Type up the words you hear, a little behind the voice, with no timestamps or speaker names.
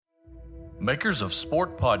Makers of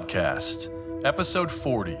Sport Podcast, Episode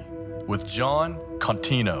 40, with John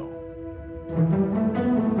Contino.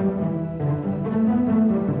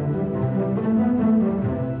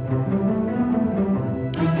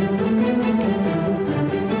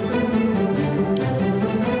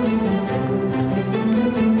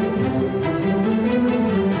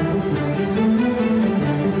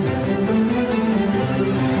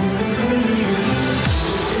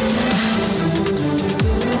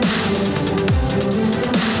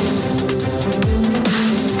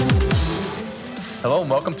 Hello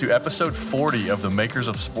and welcome to episode 40 of the Makers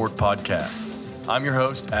of Sport podcast. I'm your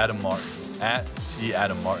host, Adam Martin, at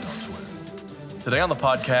 @TAdamMartin on Twitter. Today on the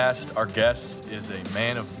podcast, our guest is a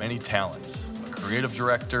man of many talents, a creative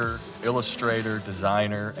director, illustrator,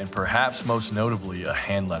 designer, and perhaps most notably, a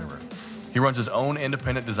hand letterer. He runs his own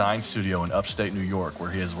independent design studio in upstate New York,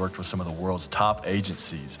 where he has worked with some of the world's top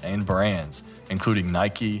agencies and brands, including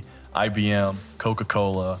Nike, IBM,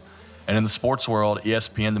 Coca-Cola, and in the sports world,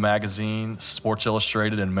 ESPN, the magazine, Sports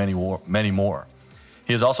Illustrated, and many more.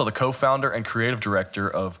 He is also the co-founder and creative director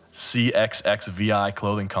of CXXVI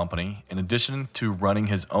Clothing Company, in addition to running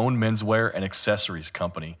his own menswear and accessories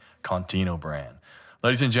company, Contino Brand.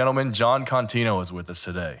 Ladies and gentlemen, John Contino is with us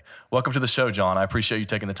today. Welcome to the show, John. I appreciate you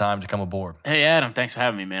taking the time to come aboard. Hey, Adam. Thanks for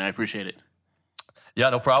having me, man. I appreciate it. Yeah,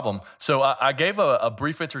 no problem. So I gave a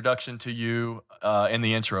brief introduction to you in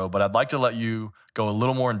the intro, but I'd like to let you go a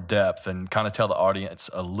little more in depth and kind of tell the audience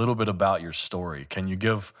a little bit about your story. Can you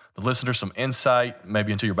give the listener some insight,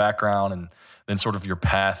 maybe into your background and then sort of your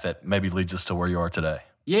path that maybe leads us to where you are today?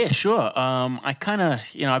 Yeah, sure. I kind of,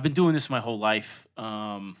 I've been doing this my whole life.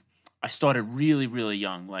 I started really, really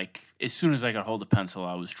young. Like, as soon as I got hold of pencil,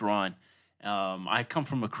 I was drawing. I come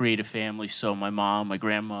from a creative family, so my mom, my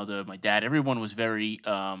grandmother, my dad, everyone was very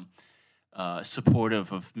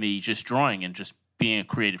supportive of me just drawing and just being a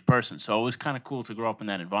creative person. So it was kind of cool to grow up in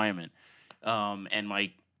that environment. And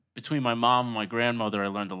between my mom and my grandmother, I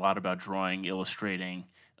learned a lot about drawing, illustrating,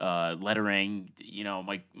 lettering.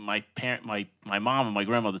 My mom and my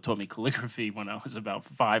grandmother taught me calligraphy when I was about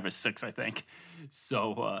 5 or 6, I think.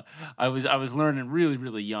 So I was learning really,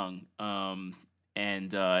 really young.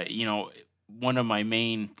 One of my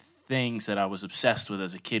main things that I was obsessed with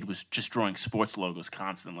as a kid was just drawing sports logos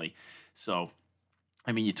constantly. So,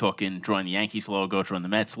 you're talking drawing the Yankees logo, drawing the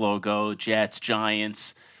Mets logo, Jets,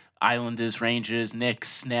 Giants, Islanders, Rangers,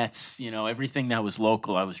 Knicks, Nets, everything that was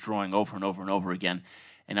local, I was drawing over and over and over again.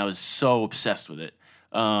 And I was so obsessed with it.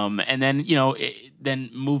 And then, then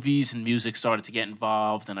movies and music started to get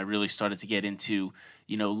involved, and I really started to get into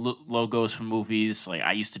logos for movies. Like,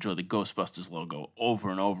 I used to draw the Ghostbusters logo over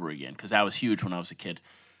and over again because that was huge when I was a kid.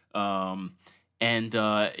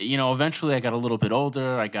 Eventually I got a little bit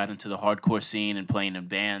older. I got into the hardcore scene and playing in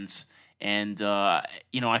bands. And,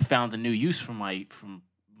 I found a new use for my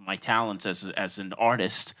talents as an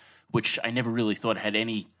artist, which I never really thought had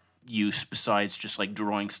any use besides just like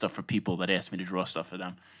drawing stuff for people that asked me to draw stuff for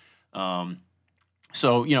them. I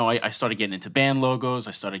started getting into band logos.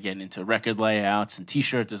 I started getting into record layouts and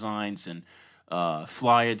T-shirt designs and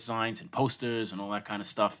flyer designs and posters and all that kind of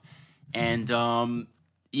stuff. And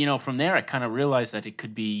from there, I kind of realized that it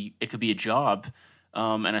could be a job,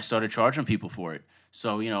 and I started charging people for it.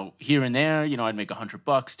 So here and there, I'd make $100,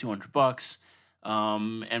 $200,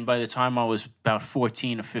 and by the time I was about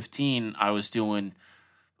 14 or 15, I was doing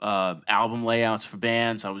album layouts for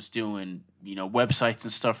bands. I was doing websites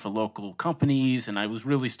and stuff for local companies, and I was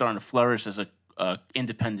really starting to flourish as a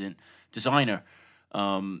independent designer.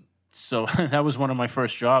 So that was one of my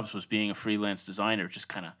first jobs, was being a freelance designer. Just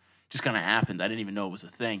kind of happened. I didn't even know it was a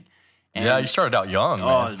thing. And, yeah, you started out young,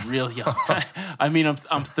 man. Oh, real young.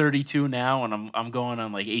 I'm 32 now, and I'm going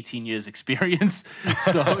on like 18 years experience.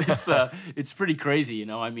 So it's pretty crazy,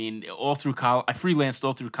 all through college, I freelanced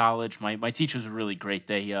all through college. My teachers were really great.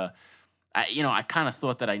 They, I kind of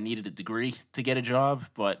thought that I needed a degree to get a job,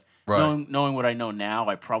 but right. knowing what I know now,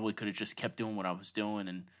 I probably could have just kept doing what I was doing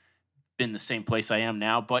and been the same place I am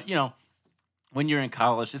now. But when you're in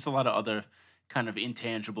college, there's a lot of other kind of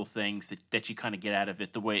intangible things that you kind of get out of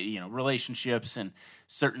it, the way, relationships and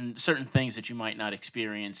certain things that you might not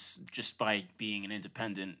experience just by being an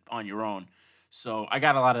independent on your own. So I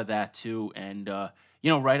got a lot of that too. And,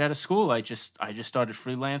 right out of school, I just started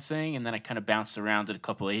freelancing, and then I kind of bounced around at a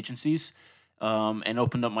couple agencies, and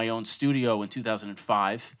opened up my own studio in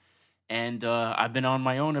 2005. And I've been on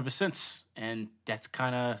my own ever since. And that's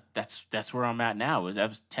where I'm at now. That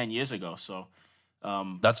was 10 years ago. So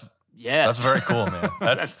that's very cool, man.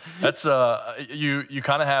 That's you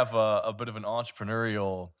kind of have a bit of an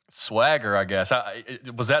entrepreneurial swagger, I guess.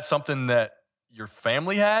 Was that something that your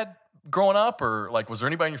family had growing up, or like was there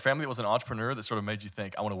anybody in your family that was an entrepreneur that sort of made you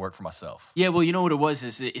think I want to work for myself? Yeah, well, you know what it was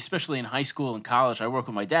is especially in high school and college, I worked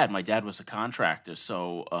with my dad. My dad was a contractor,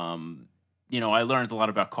 so I learned a lot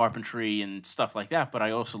about carpentry and stuff like that. But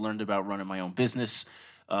I also learned about running my own business.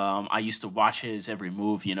 I used to watch his every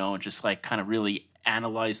move, and just like kind of really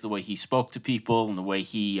analyze the way he spoke to people and the way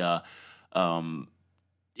he,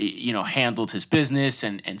 handled his business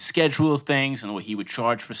and scheduled things and the way he would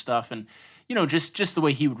charge for stuff and just the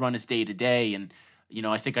way he would run his day to day. And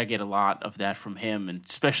I think I get a lot of that from him, and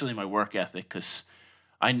especially my work ethic, because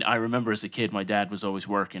I remember as a kid, my dad was always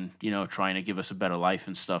working, trying to give us a better life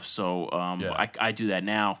and stuff. So I do that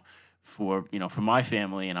now for my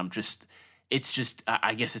family, and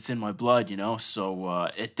I guess it's in my blood, So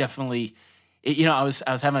it definitely, I was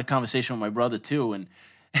having a conversation with my brother too, and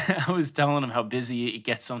I was telling him how busy it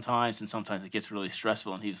gets sometimes, and sometimes it gets really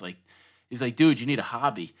stressful. And he's like, dude, you need a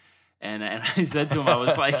hobby. And I said to him, I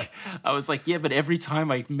was like, yeah, but every time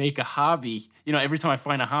I make a hobby, every time I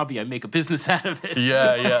find a hobby, I make a business out of it.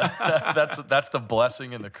 Yeah. That's the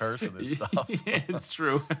blessing and the curse of this stuff. Yeah, it's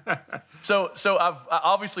true. So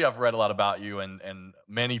I've read a lot about you, and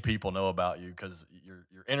many people know about you because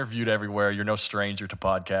you're interviewed everywhere. You're no stranger to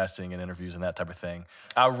podcasting and interviews and that type of thing.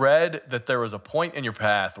 I read that there was a point in your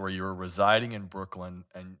path where you were residing in Brooklyn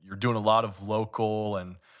and you're doing a lot of local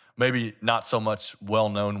and maybe not so much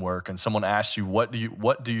well-known work, and someone asked you, what do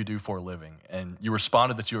you do for a living? And you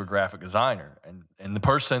responded that you were a graphic designer. And the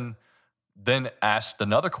person then asked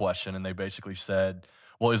another question, and they basically said,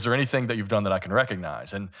 well, is there anything that you've done that I can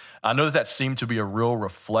recognize? And I know that seemed to be a real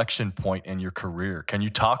reflection point in your career. Can you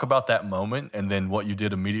talk about that moment and then what you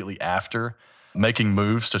did immediately after making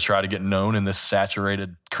moves to try to get known in this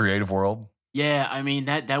saturated creative world? Yeah, I mean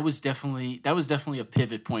that was definitely a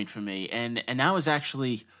pivot point for me, and that was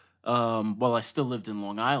actually I still lived in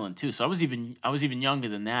Long Island too, so I was even younger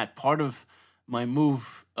than that. Part of my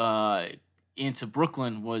move into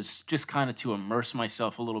Brooklyn was just kind of to immerse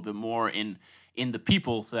myself a little bit more in the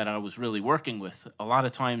people that I was really working with. A lot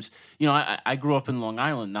of times, I grew up in Long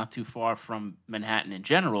Island, not too far from Manhattan in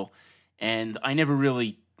general, and I never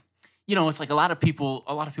really. It's like a lot of people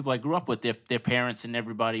I grew up with, their parents and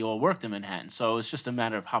everybody all worked in Manhattan. So it's just a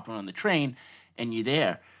matter of hopping on the train and you're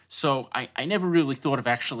there. So I never really thought of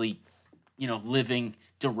actually, living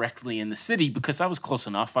directly in the city because I was close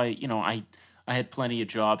enough. I had plenty of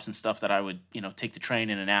jobs and stuff that I would, take the train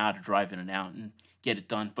in and out or drive in and out and get it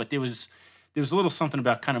done. But there was a little something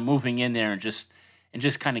about kind of moving in there and just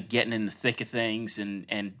kind of getting in the thick of things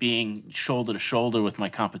and being shoulder to shoulder with my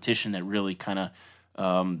competition that really kind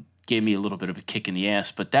of, gave me a little bit of a kick in the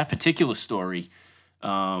ass. But that particular story,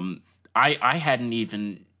 I hadn't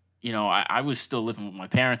even, I was still living with my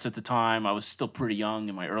parents at the time. I was still pretty young,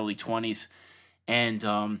 in my early 20s. And,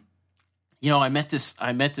 I met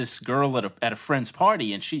this girl at a friend's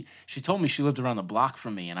party, and she told me she lived around the block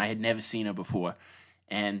from me, and I had never seen her before.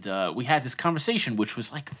 And we had this conversation, which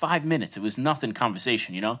was like 5 minutes. It was nothing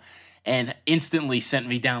conversation, and instantly sent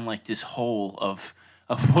me down like this hole of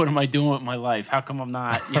what am I doing with my life? How come I'm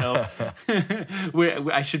not,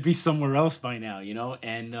 where I should be somewhere else by now,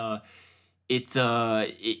 And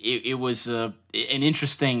it was an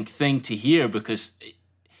interesting thing to hear because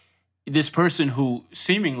this person who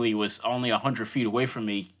seemingly was only 100 feet away from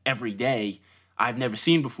me every day, I've never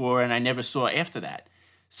seen before, and I never saw after that.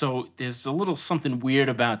 So there's a little something weird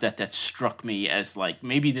about that struck me as like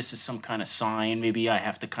maybe this is some kind of sign. Maybe I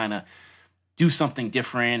have to kind of do something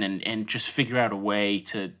different and just figure out a way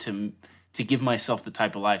to give myself the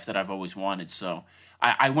type of life that I've always wanted. So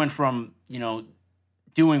I went from,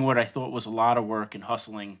 doing what I thought was a lot of work and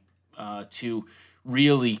hustling to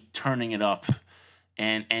really turning it up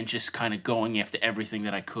and just kind of going after everything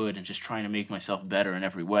that I could and just trying to make myself better in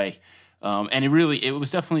every way. And it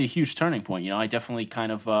was definitely a huge turning point. I definitely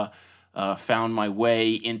kind of found my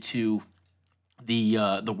way into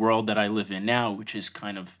the world that I live in now, which is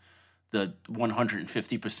kind of the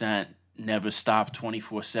 150% never stop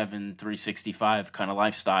 24/7 365 kind of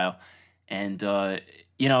lifestyle. And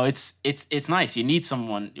it's nice. You need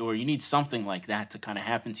someone or you need something like that to kind of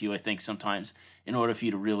happen to you, I think, sometimes in order for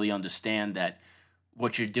you to really understand that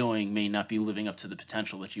what you're doing may not be living up to the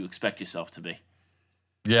potential that you expect yourself to be.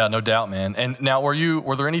 Yeah, no doubt, man. And now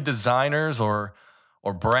were there any designers or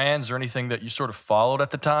brands or anything that you sort of followed at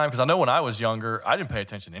the time? Because I know when I was younger, I didn't pay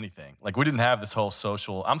attention to anything. Like we didn't have this whole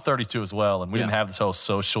social. I'm 32 as well, and we didn't have this whole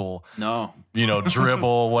social. No.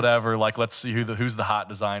 Dribble, whatever. Like let's see who's the hot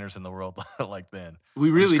designers in the world. Like then. We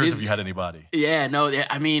really. I'm curious if you had anybody. Yeah. No.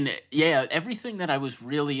 I mean, yeah. Everything that I was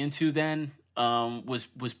really into then was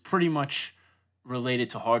pretty much related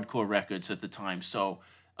to hardcore records at the time. So.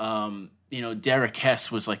 Derek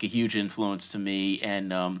Hess was like a huge influence to me,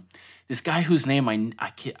 and this guy whose name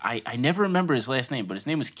I never remember his last name, but his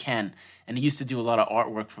name was Ken, and he used to do a lot of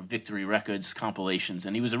artwork for Victory Records compilations,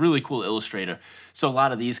 and he was a really cool illustrator. So a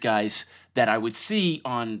lot of these guys that I would see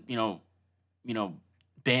on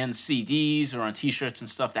band CDs or on T-shirts and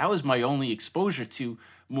stuff, that was my only exposure to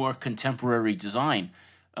more contemporary design.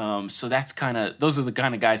 So those are the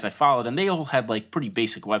kind of guys I followed, and they all had like pretty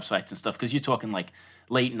basic websites and stuff, because you're talking like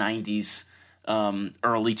late 90s,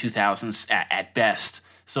 early 2000s at best.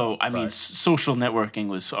 So I mean, social networking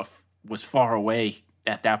was far away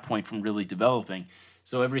at that point from really developing.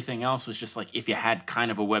 So everything else was just like if you had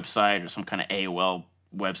kind of a website or some kind of AOL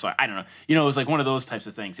website. I don't know. It was like one of those types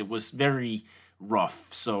of things. It was very rough.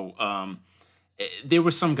 So there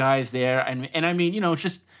were some guys there, and I mean,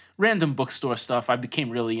 just random bookstore stuff. I became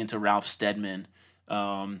really into Ralph Steadman,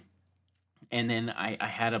 and then I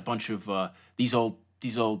had a bunch of these old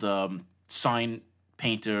sign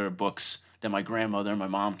painter books that my grandmother and my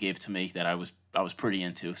mom gave to me that I was pretty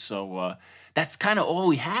into. So that's kind of all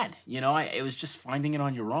we had. It was just finding it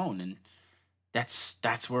on your own, and that's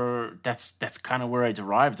kind of where I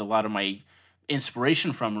derived a lot of my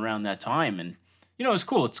inspiration from around that time. And it's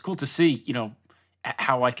cool. It's cool to see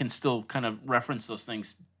how I can still kind of reference those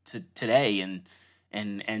things to today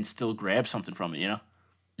and still grab something from it.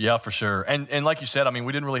 Yeah, for sure. And like you said, I mean,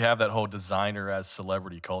 we didn't really have that whole designer as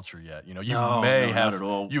celebrity culture yet. Not at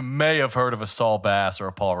all. You may have heard of a Saul Bass or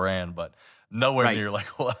a Paul Rand, but nowhere near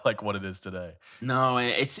like what it is today. No,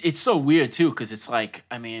 it's so weird too, because it's like,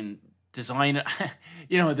 I mean, designer,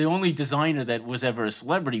 the only designer that was ever a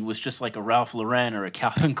celebrity was just like a Ralph Lauren or a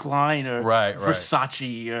Calvin Klein or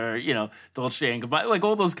Versace or Dolce & Gabbana, like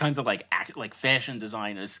all those kinds of like fashion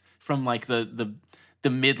designers from like the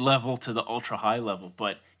mid-level to the ultra-high level.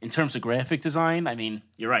 But in terms of graphic design, I mean,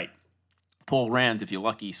 you're right. Paul Rand, if you're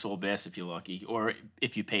lucky, Saul Bass, if you're lucky, or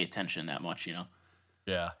if you pay attention that much,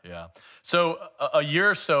 Yeah. So a year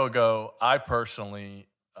or so ago, I personally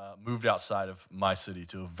moved outside of my city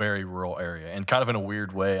to a very rural area. And kind of in a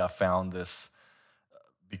weird way, I found this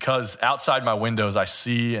because outside my windows, I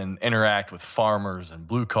see and interact with farmers and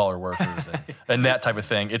blue-collar workers and that type of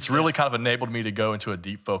thing. It's really kind of enabled me to go into a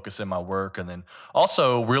deep focus in my work, and then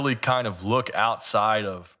also really kind of look outside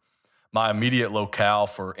of my immediate locale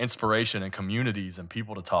for inspiration and communities and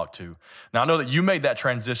people to talk to. Now, I know that you made that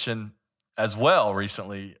transition as well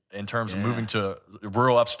recently in terms of moving to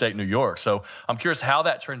rural upstate New York. So I'm curious how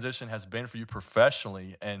that transition has been for you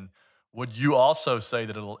professionally, and would you also say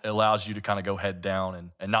that it allows you to kind of go head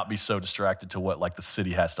down and not be so distracted to what like the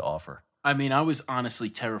city has to offer? I mean, I was honestly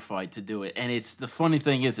terrified to do it. And the funny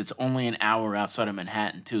thing is it's only an hour outside of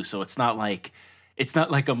Manhattan too. So it's not like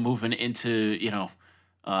I'm moving into,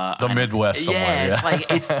 the Midwest somewhere. Yeah, it's like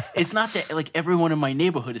it's not that like everyone in my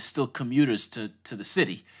neighborhood is still commuters to the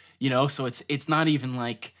city, so it's not even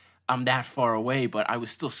like I'm that far away, but I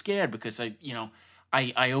was still scared because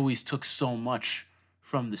I always took so much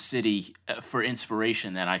from the city for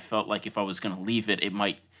inspiration that I felt like if I was going to leave it, it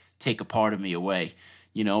might take a part of me away,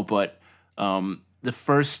 but the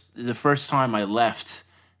first time I left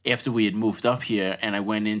after we had moved up here and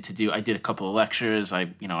I did a couple of lectures,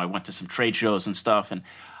 I went to some trade shows and stuff, and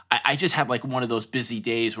I just had like one of those busy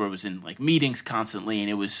days where I was in like meetings constantly, and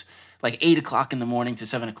it was like 8 o'clock in the morning to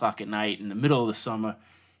 7 o'clock at night in the middle of the summer.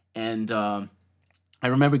 And I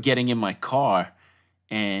remember getting in my car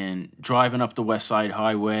and driving up the West Side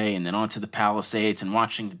Highway and then onto the Palisades and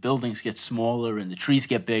watching the buildings get smaller and the trees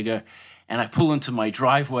get bigger. And I pull into my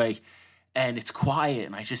driveway and it's quiet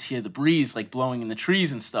and I just hear the breeze like blowing in the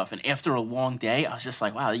trees and stuff. And after a long day, I was just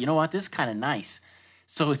like, wow, you know what? This is kind of nice.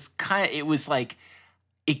 So it was like,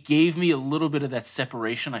 it gave me a little bit of that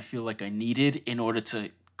separation I feel like I needed in order to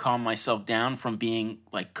calm myself down from being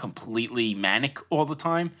like completely manic all the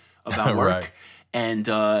time about work. Right.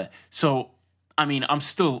 And so, I mean, I'm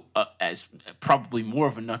still as probably more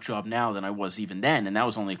of a nut job now than I was even then, and that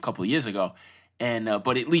was only a couple of years ago. And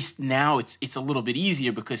but at least now it's a little bit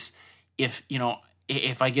easier because if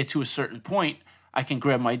I get to a certain point, I can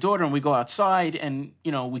grab my daughter and we go outside and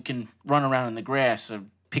we can run around in the grass or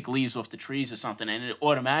pick leaves off the trees or something, and it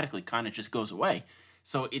automatically kind of just goes away.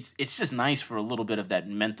 So it's just nice for a little bit of that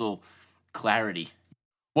mental clarity.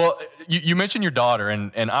 Well, you mentioned your daughter,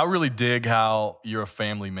 and I really dig how you're a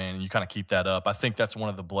family man and you kind of keep that up. I think that's one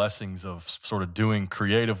of the blessings of sort of doing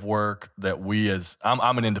creative work that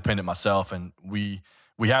I'm an independent myself, and we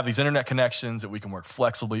have these internet connections that we can work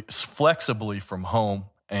flexibly from home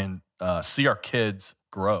and see our kids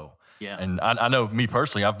grow. Yeah. And I know me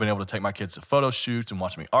personally, I've been able to take my kids to photo shoots and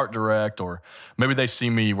watch me art direct, or maybe they see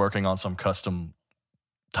me working on some custom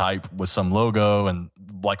type with some logo, and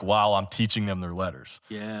like while I'm teaching them their letters.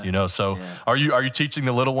 Yeah. You know, so are you teaching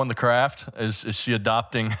the little one the craft? Is she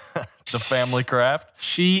adopting the family craft?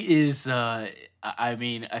 She is. I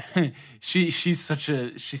mean, she's such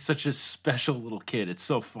a special little kid. It's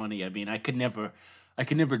so funny. I mean, I could never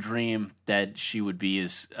dream that she would be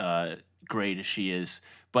as great as she is.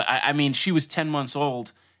 But I mean, she was 10 months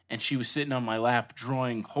old, and she was sitting on my lap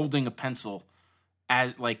drawing, holding a pencil,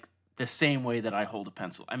 as like the same way that I hold a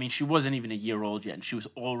pencil. I mean, she wasn't even a year old yet, and she was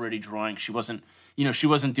already drawing. She wasn't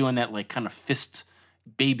doing that like kind of fist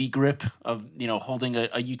baby grip of, holding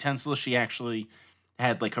a utensil. She actually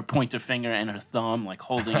had like her pointer finger and her thumb like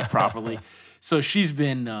holding it properly. So she's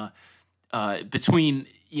been between,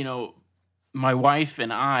 my wife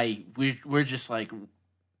and I, we're just like,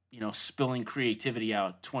 spilling creativity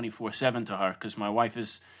out 24/7 to her, because my wife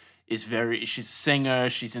is she's a singer,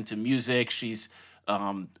 she's into music, she's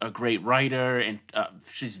a great writer, and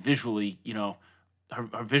she's visually,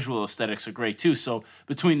 her visual aesthetics are great too. So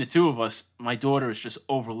between the two of us, my daughter is just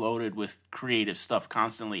overloaded with creative stuff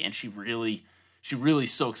constantly, and she really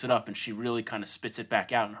soaks it up, and she really kind of spits it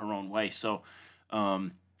back out in her own way. So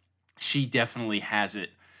she definitely has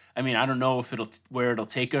it. I mean, I don't know if where it'll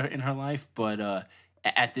take her in her life, but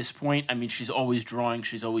at this point, I mean, she's always drawing,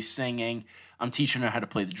 she's always singing. I'm teaching her how to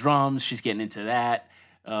play the drums. She's getting into that.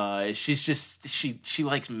 She's just she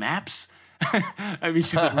likes maps. I mean,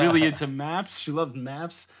 she's like really into maps. She loves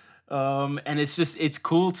maps. And it's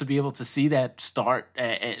cool to be able to see that start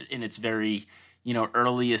in its very,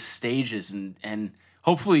 earliest stages, and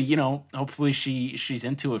hopefully she's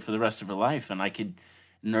into it for the rest of her life, and I could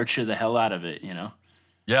nurture the hell out of it,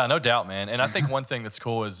 Yeah, no doubt, man. And I think one thing that's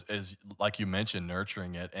cool is like you mentioned,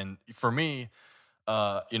 nurturing it. And for me,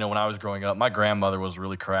 when I was growing up, my grandmother was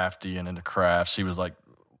really crafty and into crafts. She was like,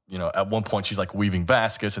 at one point she's like weaving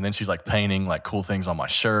baskets, and then she's like painting like cool things on my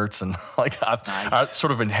shirts. And like I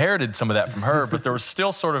sort of inherited some of that from her, but there was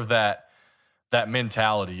still sort of that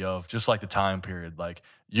mentality of just like the time period, like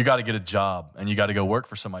you got to get a job and you got to go work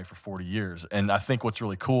for somebody for 40 years. And I think what's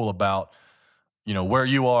really cool about, where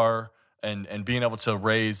you are and being able to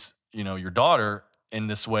raise, your daughter in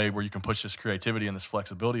this way where you can push this creativity and this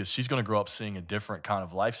flexibility is she's going to grow up seeing a different kind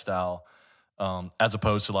of lifestyle, as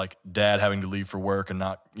opposed to like dad having to leave for work and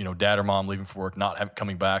not, dad or mom leaving for work, not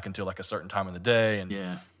coming back until like a certain time in the day. And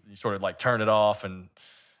you sort of like turn it off and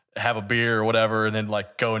have a beer or whatever, and then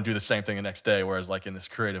like go and do the same thing the next day. Whereas like in this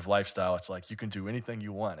creative lifestyle, it's like you can do anything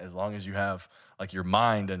you want as long as you have like your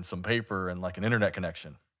mind and some paper and like an internet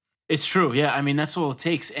connection. It's true. Yeah. I mean, that's all it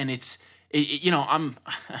takes. And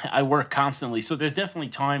I work constantly. So there's definitely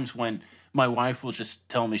times when my wife will just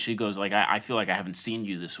tell me, she goes like, I feel like I haven't seen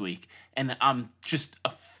you this week. And I'm just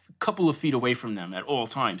a couple of feet away from them at all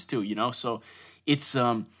times too, So it's,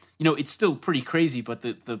 it's still pretty crazy, but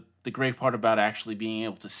the great part about actually being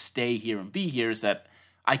able to stay here and be here is that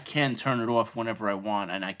I can turn it off whenever I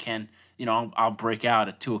want, and I can, I'll break out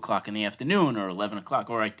at 2:00 in the afternoon or 11 o'clock,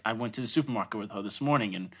 or I went to the supermarket with her this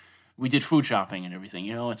morning and we did food shopping and everything.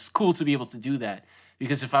 It's cool to be able to do that,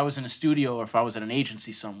 because if I was in a studio or if I was at an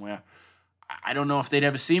agency somewhere, I don't know if they'd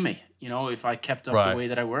ever see me. If I kept up the way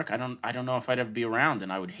that I work, I don't know if I'd ever be around,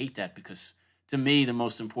 and I would hate that, because to me the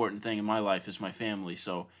most important thing in my life is my family.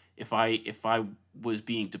 So if I was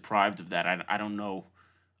being deprived of that, I don't know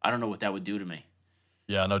what that would do to me.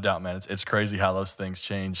 Yeah, no doubt, man. It's crazy how those things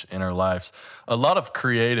change in our lives. A lot of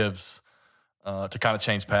creatives, to kind of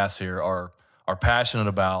change paths here, are passionate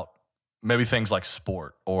about maybe things like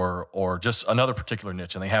sport or just another particular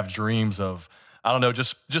niche, and they have dreams of, I don't know,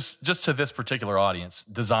 just to this particular audience,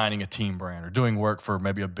 designing a team brand or doing work for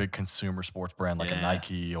maybe a big consumer sports brand like a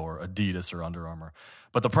Nike or Adidas or Under Armour.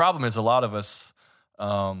 But the problem is a lot of us,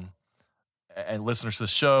 and listeners to the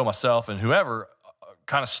show, myself and whoever,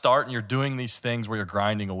 kind of start and you're doing these things where you're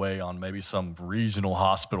grinding away on maybe some regional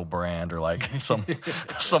hospital brand or like some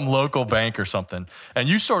local bank or something. And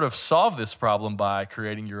you sort of solve this problem by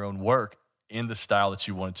creating your own work in the style that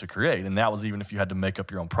you wanted to create. And that was even if you had to make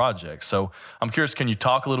up your own project. So I'm curious, can you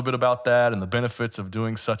talk a little bit about that and the benefits of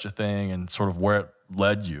doing such a thing and sort of where it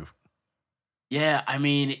led you? Yeah, I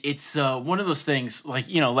mean, it's one of those things, like,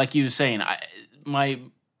 like you were saying,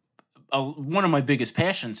 one of my biggest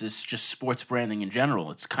passions is just sports branding in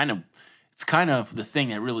general. It's kind of the thing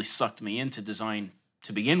that really sucked me into design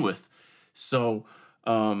to begin with. So,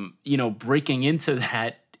 breaking into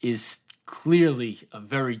that is clearly a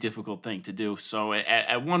very difficult thing to do. So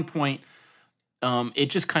at one point, it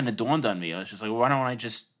just kind of dawned on me. I was just like, why don't I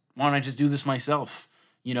just do this myself?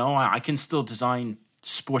 I can still design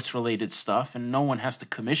sports related stuff and no one has to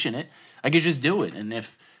commission it. I could just do it. And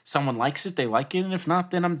if someone likes it, they like it, and if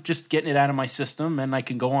not, then I'm just getting it out of my system, and I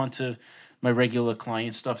can go on to my regular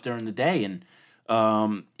client stuff during the day. And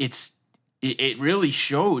it really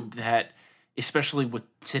showed that, especially with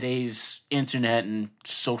today's internet and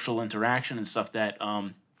social interaction and stuff, that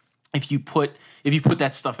if you put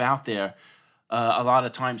that stuff out there, a lot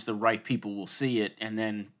of times the right people will see it, and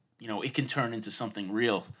then it can turn into something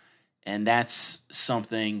real. And that's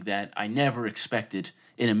something that I never expected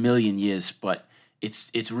in a million years. But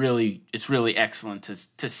it's really excellent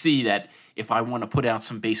to see that if I want to put out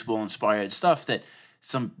some baseball inspired stuff, that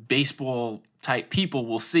some baseball type people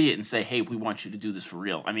will see it and say, "Hey, we want you to do this for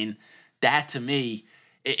real." I mean, that to me,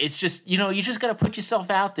 it's just, you just got to put yourself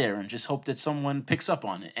out there and just hope that someone picks up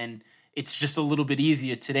on it. And it's just a little bit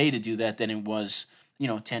easier today to do that than it was,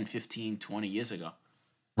 10, 15, 20 years ago.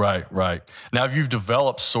 Right. Now, you've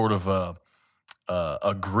developed sort of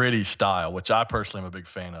a gritty style, which I personally am a big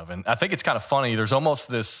fan of. And I think it's kind of funny. There's almost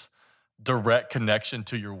this direct connection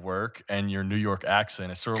to your work and your New York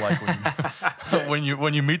accent. It's sort of like when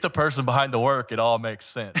you meet the person behind the work, it all makes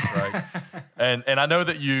sense, right? and I know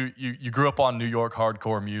that you grew up on New York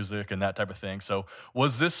hardcore music and that type of thing. So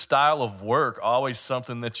was this style of work always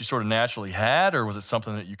something that you sort of naturally had, or was it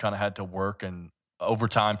something that you kind of had to work and over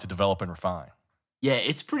time to develop and refine? Yeah,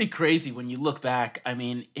 it's pretty crazy when you look back. I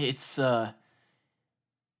mean, it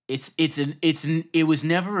was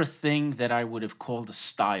never a thing that I would have called a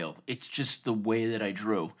style. It's just the way that I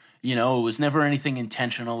drew. It was never anything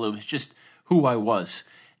intentional. It was just who I was.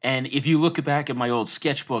 And if you look back at my old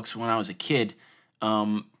sketchbooks when I was a kid,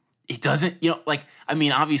 it doesn't,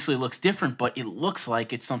 obviously it looks different, but it looks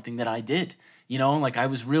like it's something that I did. I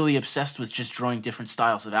was really obsessed with just drawing different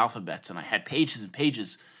styles of alphabets, and I had pages and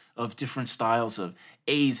pages of different styles of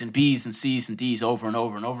A's and B's and C's and D's over and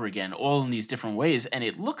over and over again, all in these different ways. And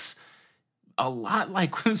it looks a lot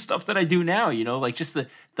like stuff that I do now, just the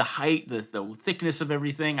height, the thickness of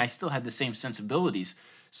everything. I still had the same sensibilities.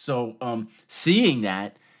 So seeing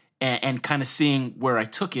that and kind of seeing where I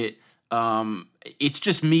took it, it's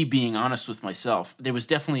just me being honest with myself. There was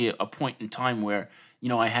definitely a point in time where,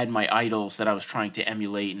 I had my idols that I was trying to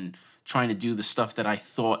emulate and trying to do the stuff that I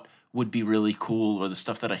thought would be really cool, or the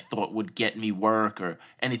stuff that I thought would get me work or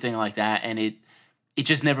anything like that. And it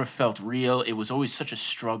just never felt real. It was always such a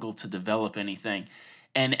struggle to develop anything.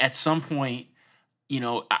 And at some point,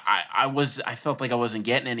 I felt like I wasn't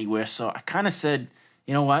getting anywhere. So I kind of said,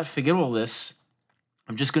 you know what, forget all this.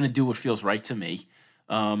 I'm just going to do what feels right to me.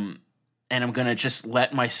 And I'm going to just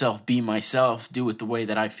let myself be myself, do it the way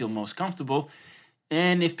that I feel most comfortable.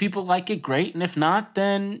 And if people like it, great. And if not,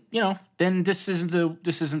 then then this isn't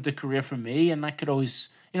the career for me. And I could always,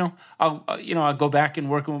 I'll go back and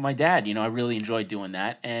working with my dad. I really enjoyed doing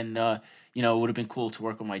that, and it would have been cool to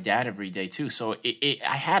work with my dad every day too. So I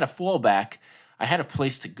had a fallback. I had a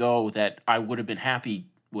place to go that I would have been happy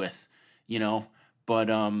with, But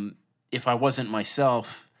if I wasn't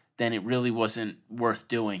myself, then it really wasn't worth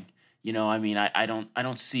doing. I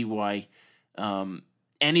don't see why.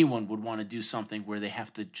 Anyone would want to do something where they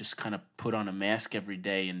have to just kind of put on a mask every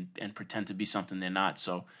day and pretend to be something they're not.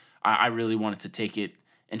 So I really wanted to take it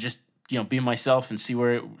and just, be myself and see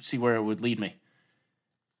where it would lead me.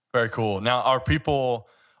 Very cool. Now,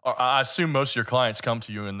 I assume most of your clients come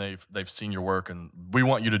to you and they've seen your work and we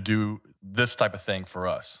want you to do this type of thing for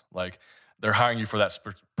us. Like they're hiring you for that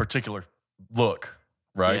particular look,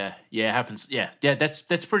 right? Yeah, it happens. Yeah.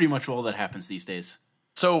 That's pretty much all that happens these days.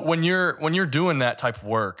 So when you're doing that type of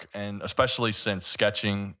work, and especially since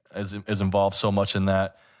sketching is involved so much in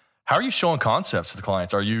that, how are you showing concepts to the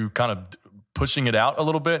clients? Are you kind of pushing it out a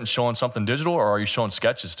little bit and showing something digital, or are you showing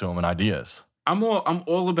sketches to them and ideas? I'm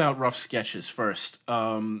all about rough sketches first,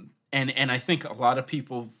 and I think a lot of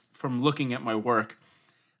people, from looking at my work,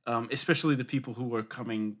 especially the people who are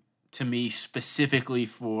coming to me specifically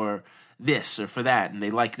for this or for that, and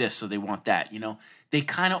they like this or they want that, they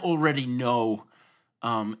kind of already know.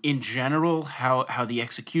 In general, how the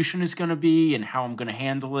execution is going to be and how I'm going to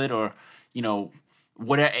handle it, or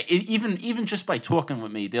whatever. Even just by talking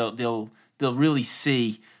with me, they'll really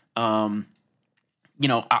see. I'll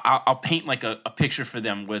paint like a picture for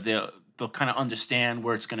them where they'll kind of understand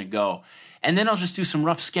where it's going to go, and then I'll just do some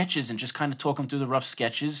rough sketches and just kind of talk them through the rough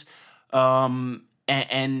sketches.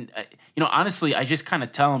 Honestly, I just kind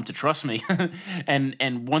of tell them to trust me,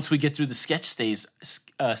 and once we get through the sketch stage,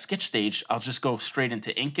 I'll just go straight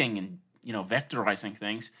into inking and vectorizing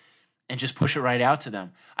things, and just push it right out to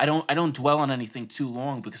them. I don't dwell on anything too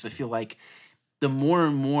long, because I feel like the more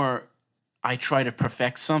and more I try to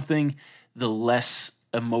perfect something, the less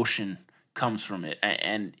emotion comes from it,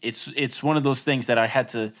 and it's one of those things that I had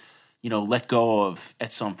to let go of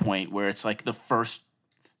at some point, where it's like the first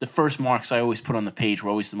the first marks I always put on the page were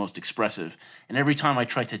always the most expressive. And every time I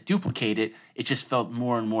tried to duplicate it, it just felt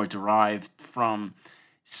more and more derived from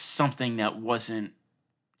something that wasn't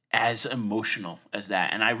as emotional as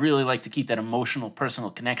that. And I really like to keep that emotional, personal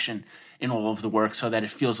connection in all of the work so that it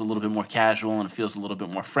feels a little bit more casual and it feels a little bit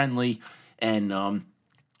more friendly and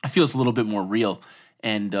it feels a little bit more real.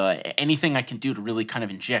 And anything I can do to really kind of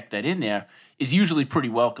inject that in there is usually pretty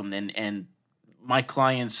welcome. And my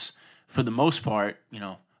clients, for the most part,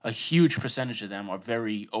 a huge percentage of them are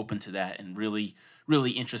very open to that and really, really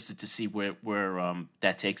interested to see where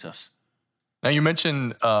that takes us. Now you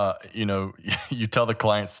mentioned, you tell the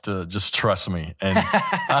clients to just trust me, and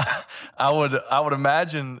I would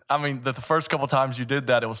imagine. I mean, that the first couple of times you did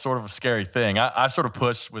that, it was sort of a scary thing. I sort of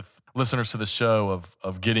push with listeners to the show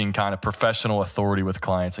of getting kind of professional authority with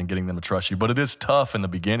clients and getting them to trust you, but it is tough in the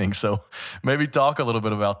beginning. So maybe talk a little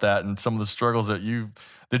bit about that and some of the struggles that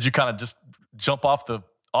did you kind of just jump off the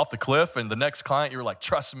cliff, and the next client you were like,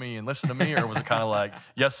 trust me and listen to me? Or was it kind of like,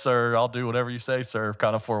 yes, sir, I'll do whatever you say, sir,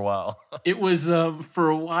 kind of for a while? It was, for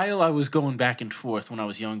a while I was going back and forth when I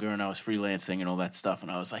was younger and I was freelancing and all that stuff. And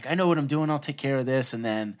I was like, I know what I'm doing. I'll take care of this. And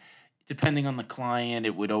then depending on the client,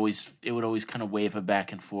 it would always kind of waver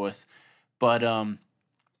back and forth. But I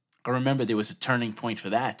remember there was a turning point for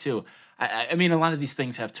that too. I mean, a lot of these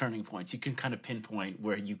things have turning points. You can kind of pinpoint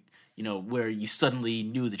where where you suddenly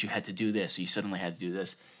knew that you had to do this, or you suddenly had to do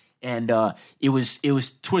this. And it was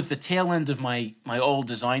towards the tail end of my old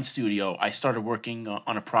design studio. I started working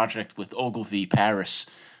on a project with Ogilvy Paris,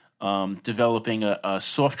 developing a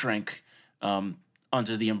soft drink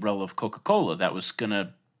under the umbrella of Coca-Cola that was going to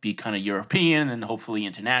be kind of European and hopefully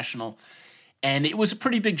international. And it was a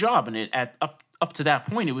pretty big job. And up to that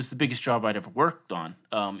point, it was the biggest job I'd ever worked on.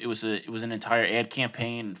 It was an entire ad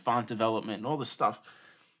campaign, font development, and all this stuff.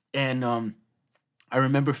 And I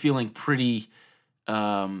remember feeling pretty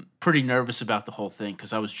nervous about the whole thing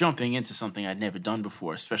because I was jumping into something I'd never done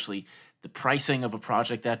before, especially the pricing of a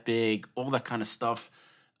project that big, all that kind of stuff.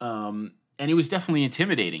 And it was definitely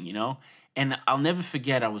intimidating, And I'll never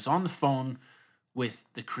forget, I was on the phone with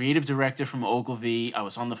the creative director from Ogilvy. I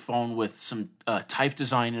was on the phone with some type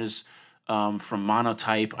designers from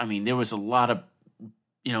Monotype. I mean, there was a lot of,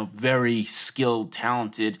 very skilled,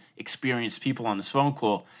 talented, experienced people on this phone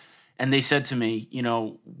call. And they said to me,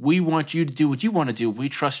 we want you to do what you want to do. We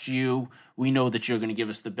trust you. We know that you're going to give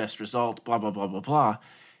us the best result, blah, blah, blah, blah, blah.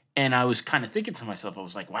 And I was kind of thinking to myself, I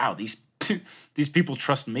was like, wow, these people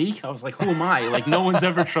trust me? I was like, who am I? Like, no one's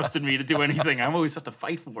ever trusted me to do anything. I always have to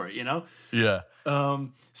fight for it, Yeah.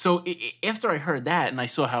 So after I heard that and I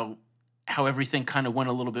saw how everything kind of went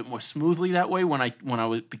a little bit more smoothly that way when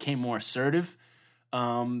I became more assertive,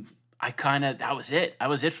 that was it. That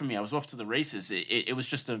was it for me. I was off to the races. It was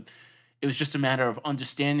just a matter of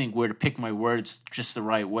understanding where to pick my words just the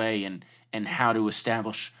right way and how to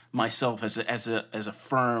establish myself as a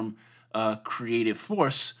firm creative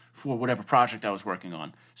force for whatever project I was working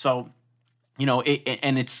on. So,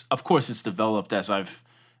 and it's, of course, it's developed as I've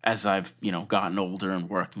gotten older and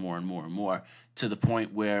worked more and more and more to the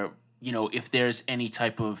point where, if there's any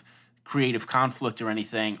type of creative conflict or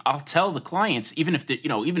anything, I'll tell the clients, even if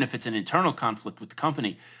it's an internal conflict with the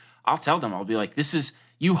company, I'll tell them, I'll be like,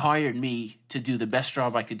 you hired me to do the best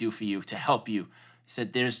job I could do for you, to help you. I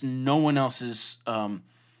said, there's no one else's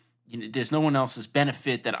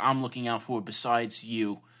benefit that I'm looking out for besides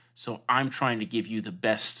you. So I'm trying to give you the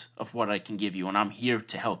best of what I can give you, and I'm here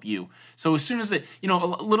to help you. So as soon as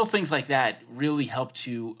little things like that really help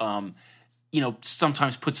to,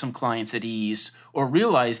 sometimes put some clients at ease or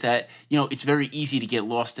realize that, it's very easy to get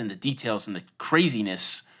lost in the details and the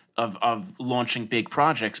craziness of launching big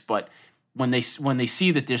projects. But when they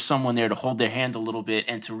see that there's someone there to hold their hand a little bit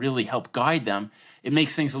and to really help guide them, it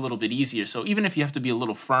makes things a little bit easier. So even if you have to be a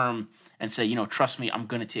little firm and say, trust me, I'm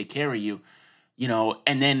going to take care of you,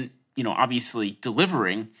 and then, obviously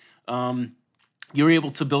delivering, you're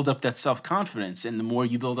able to build up that self-confidence. And the more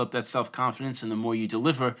you build up that self-confidence and the more you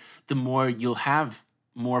deliver, the more you'll have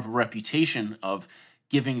more of a reputation of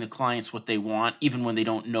giving the clients what they want, even when they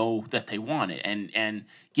don't know that they want it, and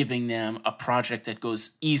giving them a project that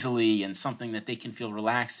goes easily and something that they can feel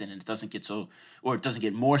relaxed in, and it doesn't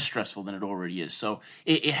get more stressful than it already is. So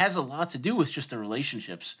it has a lot to do with just the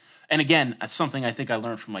relationships. And again, that's something I think I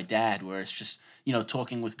learned from my dad, where it's just,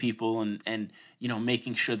 talking with people and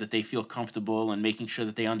making sure that they feel comfortable and making sure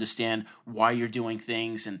that they understand why you're doing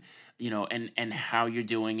things and, and how you're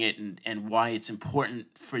doing it and why it's important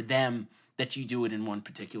for them that you do it in one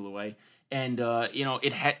particular way. And,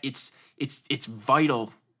 it's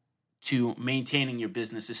vital to maintaining your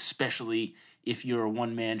business, especially if you're a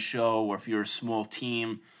one-man show or if you're a small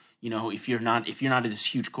team. if you're not this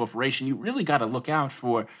huge corporation, you really got to look out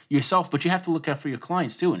for yourself, but you have to look out for your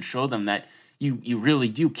clients too, and show them that you really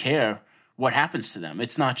do care what happens to them.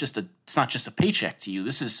 It's not just a paycheck to you.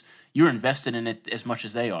 You're invested in it as much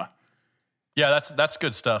as they are. Yeah, that's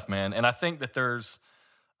good stuff, man. And I think that there's,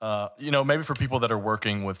 maybe for people that are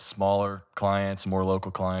working with smaller clients, more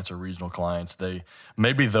local clients or regional clients,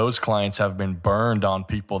 maybe those clients have been burned on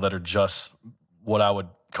people that are just what I would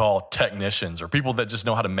call technicians, or people that just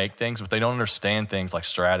know how to make things, but they don't understand things like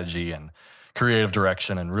strategy and creative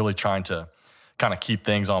direction and really trying to kind of keep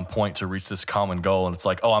things on point to reach this common goal. And it's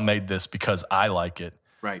like, oh, I made this because I like it.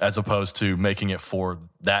 Right. As opposed to making it for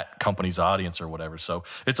that company's audience or whatever. So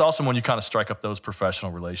it's awesome when you kind of strike up those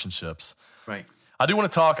professional relationships. Right. I do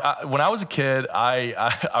want to talk. When I was a kid,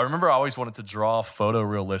 I remember I always wanted to draw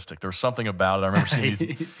photorealistic. There was something about it. I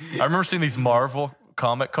remember seeing these Marvel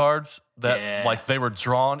comic cards that like they were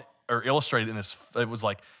drawn or illustrated in this. It was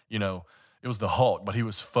like, it was the Hulk, but he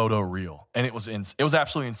was photoreal, and it was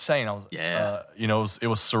absolutely insane. I was it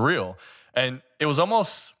was surreal, and it was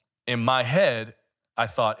almost in my head. I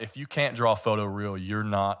thought, if you can't draw photoreal, you're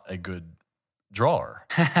not a good drawer.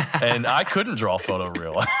 And I couldn't draw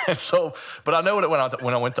photoreal. But I know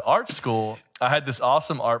when I went to art school, I had this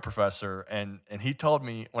awesome art professor, and he told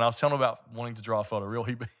me, when I was telling him about wanting to draw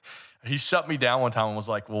photoreal, he shut me down one time and was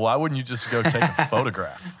like, well, why wouldn't you just go take a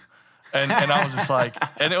photograph? And I was just like,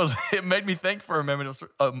 and it made me think for a moment. It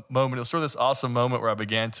was sort of this awesome moment where I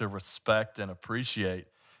began to respect and appreciate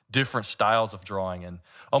different styles of drawing and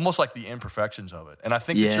almost like the imperfections of it. And I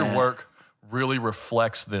think that your work really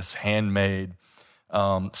reflects this handmade,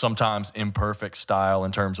 sometimes imperfect style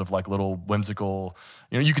in terms of like little whimsical,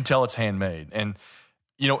 you can tell it's handmade. And,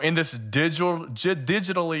 in this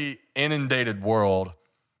digitally inundated world,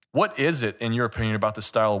 what is it, in your opinion, about the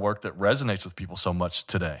style of work that resonates with people so much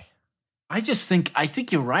today? I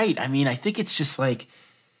think you're right. I mean, I think it's just like,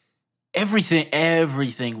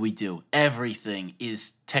 everything we do, everything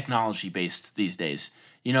is technology based these days.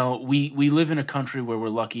 We live in a country where we're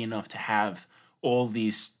lucky enough to have all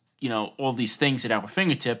these things at our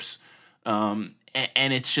fingertips. And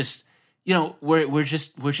it's just, we're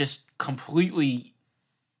just completely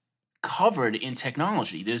covered in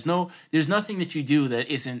technology. There's nothing that you do that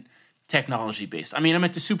isn't technology based. I mean, I'm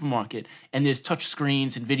at the supermarket and there's touch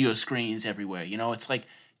screens and video screens everywhere. It's like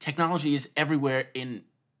technology is everywhere in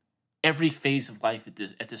every phase of life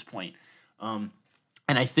at this point. And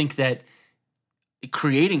I think that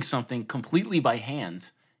creating something completely by hand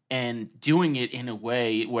and doing it in a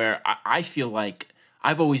way where I feel like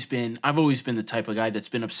I've always been the type of guy that's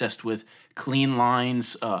been obsessed with clean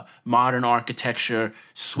lines, modern architecture,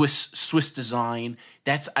 Swiss design.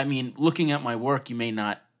 Looking at my work, you may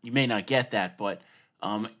not get that, but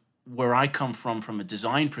where I come from a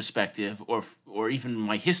design perspective, or even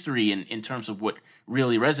my history in terms of what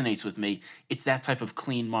really resonates with me, it's that type of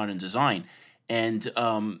clean modern design. And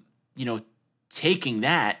taking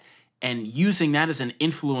that and using that as an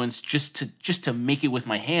influence just to make it with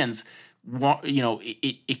my hands,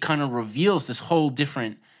 it kind of reveals this whole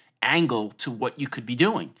different angle to what you could be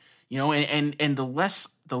doing. And the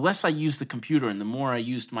less I use the computer and the more I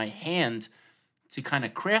used my hand to kind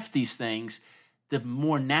of craft these things, the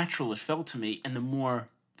more natural it felt to me, and the more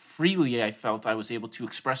freely I felt I was able to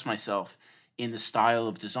express myself in the style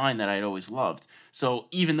of design that I'd always loved. So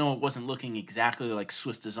even though it wasn't looking exactly like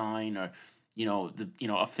Swiss design or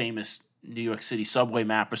a famous New York City subway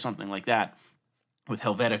map or something like that with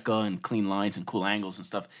Helvetica and clean lines and cool angles and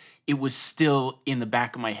stuff, it was still in the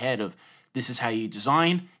back of my head of, this is how you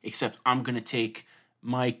design, except I'm going to take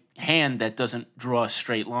my hand that doesn't draw a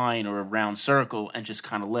straight line or a round circle and just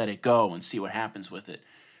kind of let it go and see what happens with it.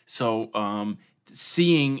 So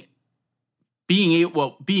being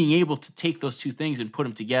able to take those two things and put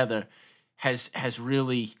them together has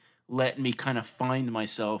really let me kind of find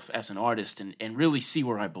myself as an artist and really see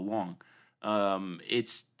where I belong.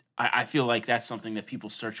 I feel like that's something that people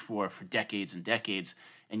search for decades and decades,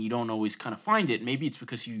 and you don't always kind of find it. Maybe it's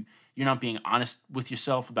because you're not being honest with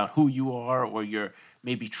yourself about who you are, or you're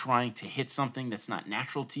maybe trying to hit something that's not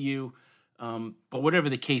natural to you. But whatever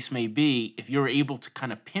the case may be, if you're able to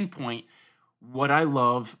kind of pinpoint what I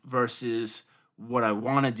love versus what I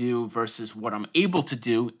want to do versus what I'm able to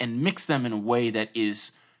do, and mix them in a way that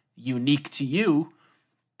is unique to you,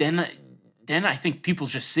 then I think people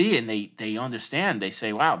just see it and they understand. They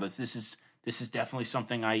say, wow, this is definitely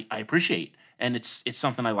something I appreciate. And it's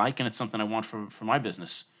something I like, and it's something I want for my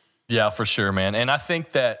business. Yeah, for sure, man. And I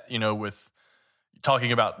think that, with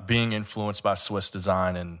talking about being influenced by Swiss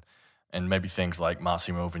design and maybe things like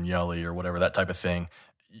Massimo Vignelli or whatever, that type of thing,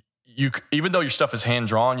 even though your stuff is hand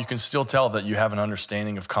drawn, you can still tell that you have an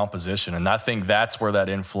understanding of composition. And I think that's where that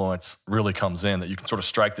influence really comes in, that you can sort of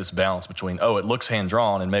strike this balance between, oh, it looks hand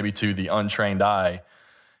drawn, and maybe to the untrained eye,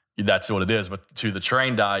 that's what it is. But to the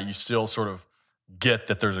trained eye, you still sort of get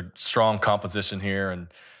that there's a strong composition here and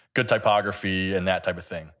good typography and that type of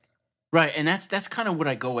thing. Right, and that's kind of what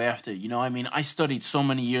I go after. I mean, I studied so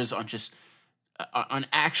many years on just on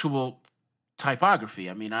actual typography.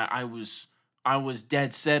 I mean, I was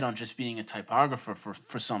dead set on just being a typographer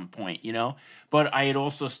for some point, But I had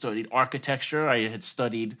also studied architecture. I had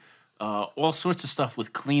studied all sorts of stuff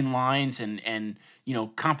with clean lines and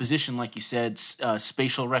composition, like you said,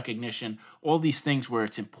 spatial recognition, all these things where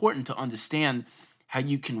it's important to understand how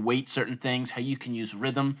you can weight certain things, how you can use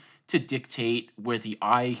rhythm to dictate where the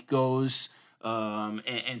eye goes,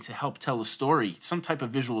 and to help tell a story, some type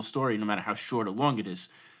of visual story, no matter how short or long it is.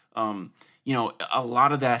 A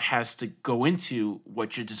lot of that has to go into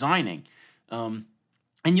what you're designing. And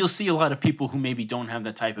you'll see a lot of people who maybe don't have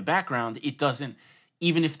that type of background. It doesn't,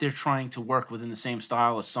 even if they're trying to work within the same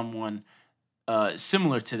style as someone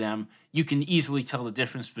similar to them, you can easily tell the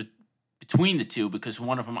difference between the two, because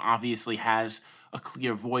one of them obviously has a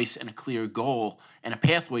clear voice and a clear goal and a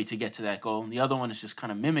pathway to get to that goal, and the other one is just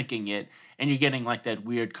kind of mimicking it, and you're getting like that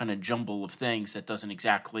weird kind of jumble of things that does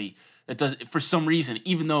for some reason,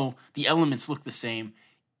 even though the elements look the same,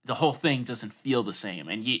 the whole thing doesn't feel the same.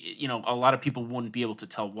 And a lot of people wouldn't be able to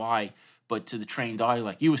tell why, but to the trained eye,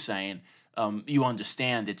 like you were saying, you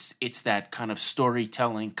understand it's that kind of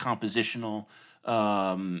storytelling, compositional,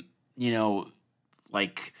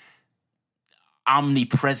 like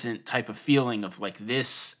omnipresent type of feeling of like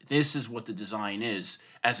this is what the design is,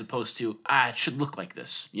 as opposed to it should look like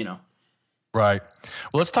this. Right.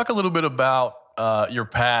 Well, let's talk a little bit about your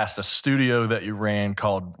past, a studio that you ran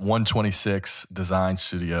called 126 Design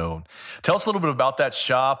Studio. Tell us a little bit about that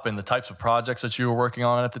shop and the types of projects that you were working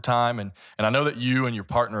on at the time. And I know that you and your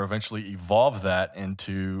partner eventually evolved that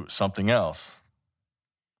into something else.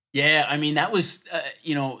 Yeah, I mean, that was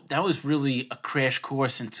really a crash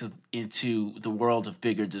course into the world of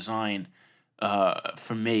bigger design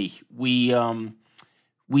for me. We had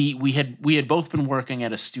both been working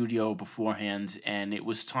at a studio beforehand, and it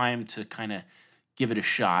was time to kind of give it a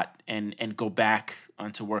shot and go back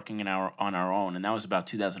onto working on our own. And that was about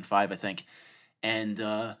 2005, I think. And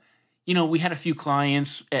we had a few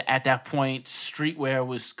clients at that point. Streetwear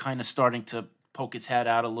was kind of starting to poke its head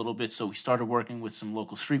out a little bit, so we started working with some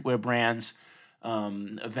local streetwear brands,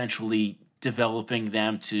 eventually developing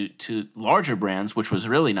them to larger brands, which was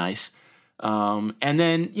really nice. And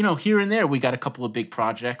then, here and there, we got a couple of big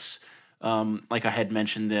projects. Like I had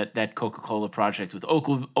mentioned, that Coca-Cola project with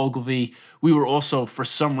Ogilvy. We were also, for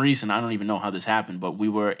some reason, I don't even know how this happened, but we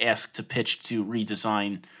were asked to pitch to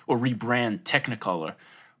redesign or rebrand Technicolor,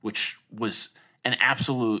 which was an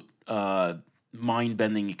absolute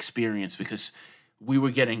mind-bending experience, because we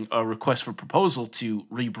were getting a request for proposal to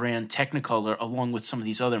rebrand Technicolor along with some of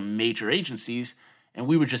these other major agencies, and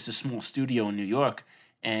we were just a small studio in New York,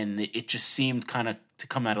 and it just seemed kind of to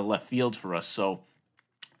come out of left field for us. So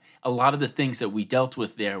a lot of the things that we dealt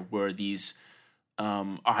with there were these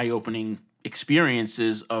eye-opening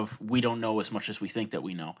experiences of, we don't know as much as we think that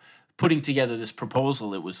we know. Putting together this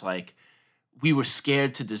proposal, it was like, we were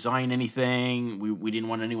scared to design anything. We didn't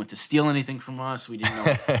want anyone to steal anything from us. We didn't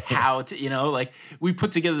know how to, we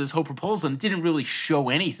put together this whole proposal and it didn't really show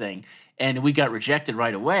anything. And we got rejected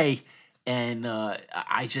right away. And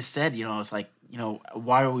I just said, I was like,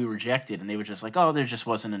 why are we rejected? And they were just like, oh, there just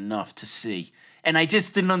wasn't enough to see. And I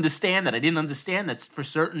just didn't understand that. I didn't understand that for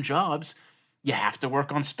certain jobs, you have to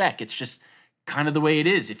work on spec. It's just kind of the way it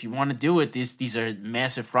is. If you want to do it, these are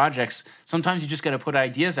massive projects. Sometimes you just got to put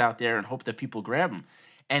ideas out there and hope that people grab them.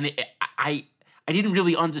 And I didn't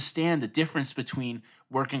really understand the difference between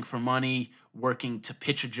working for money, working to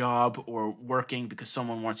pitch a job, or working because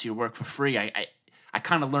someone wants you to work for free. I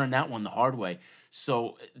kind of learned that one the hard way.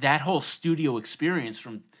 So that whole studio experience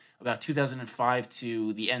from about 2005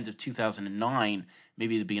 to the end of 2009,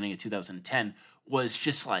 maybe the beginning of 2010, was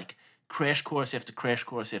just like crash course after crash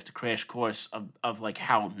course after crash course of like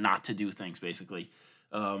how not to do things, basically.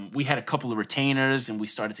 We had a couple of retainers and we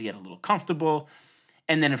started to get a little comfortable.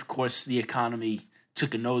 And then, of course, the economy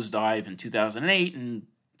took a nosedive in 2008 and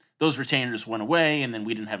those retainers went away, and then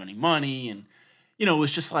we didn't have any money. And, it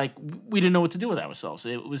was just like we didn't know what to do with ourselves.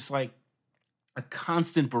 It was like a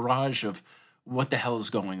constant barrage of what the hell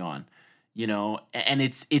is going on, and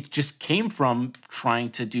it just came from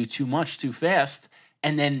trying to do too much too fast,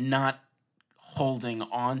 and then not holding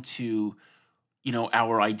on to,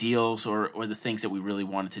 our ideals or the things that we really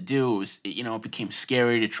wanted to do. It was, it became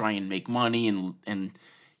scary to try and make money and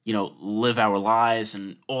live our lives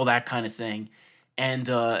and all that kind of thing. And,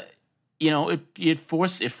 it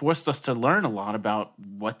forced us to learn a lot about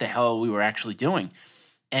what the hell we were actually doing.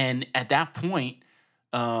 And at that point,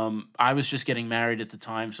 I was just getting married at the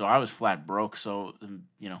time, so I was flat broke. So,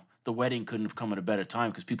 the wedding couldn't have come at a better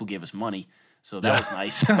time because people gave us money. So that was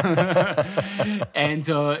nice. And,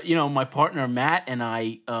 my partner, Matt, and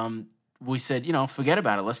I, we said, forget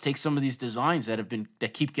about it. Let's take some of these designs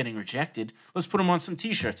that keep getting rejected. Let's put them on some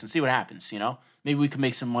T-shirts and see what happens. Maybe we can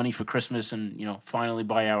make some money for Christmas and, finally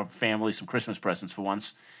buy our family some Christmas presents for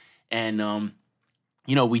once. And,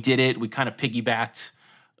 we did it. We kind of piggybacked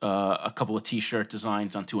a couple of T-shirt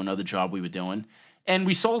designs onto another job we were doing, and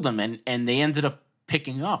we sold them, and they ended up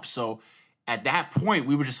picking up. So at that point,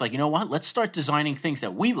 we were just like, you know what? Let's start designing things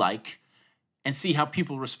that we like and see how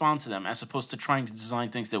people respond to them, as opposed to trying to design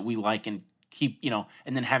things that we like and keep,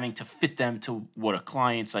 and then having to fit them to what a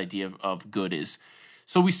client's idea of good is.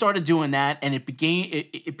 So we started doing that, and it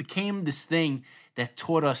became this thing that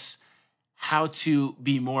taught us how to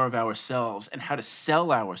be more of ourselves and how to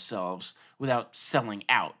sell ourselves without selling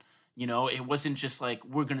out. It wasn't just like,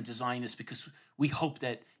 we're going to design this because we hope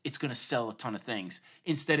that it's going to sell a ton of things.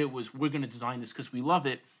 Instead, it was, we're going to design this because we love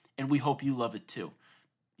it and we hope you love it too.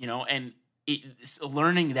 And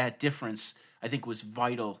learning that difference, I think, was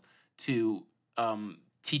vital to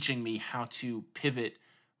teaching me how to pivot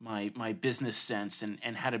my business sense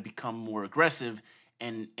and how to become more aggressive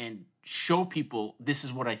and show people, this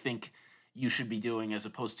is what I think you should be doing, as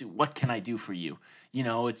opposed to, what can I do for you?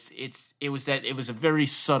 It was a very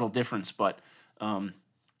subtle difference, but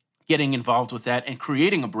getting involved with that and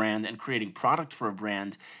creating a brand and creating product for a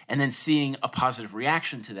brand and then seeing a positive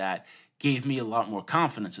reaction to that gave me a lot more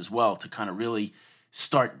confidence as well to kind of really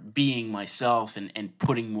start being myself and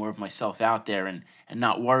putting more of myself out there and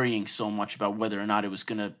not worrying so much about whether or not it was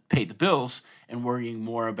going to pay the bills, and worrying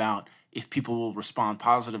more about if people will respond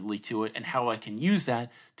positively to it and how I can use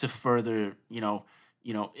that to further,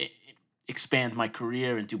 expand my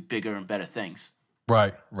career and do bigger and better things.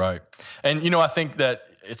 Right. And, I think that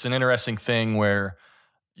it's an interesting thing where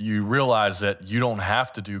you realize that you don't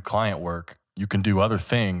have to do client work. You can do other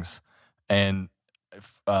things. And,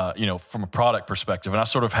 from a product perspective, and I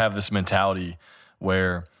sort of have this mentality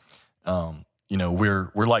where,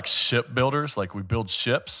 we're like ship builders. Like, we build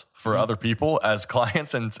ships for other people as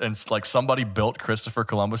clients, and like somebody built Christopher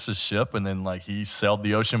Columbus's ship, and then like he sailed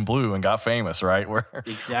the ocean blue and got famous, right?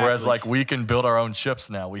 Exactly. Whereas like we can build our own ships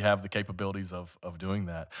now. We have the capabilities of doing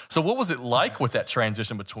that. So what was it like with that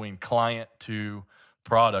transition between client to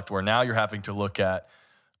product, where now you're having to look at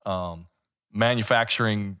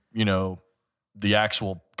manufacturing, the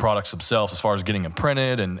actual products themselves as far as getting them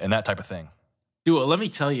printed and that type of thing? Dude, let me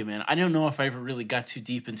tell you, man, I don't know if I ever really got too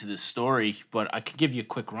deep into this story, but I could give you a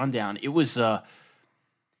quick rundown. It was to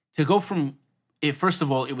go from it. First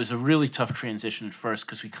of all, it was a really tough transition at first,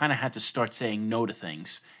 because we kind of had to start saying no to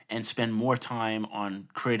things and spend more time on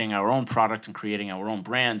creating our own product and creating our own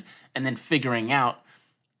brand, and then figuring out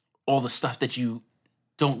all the stuff that you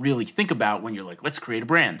don't really think about when you're like, let's create a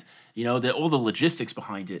brand, all the logistics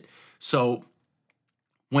behind it. So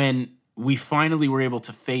when we finally were able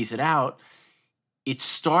to phase it out, it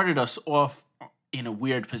started us off in a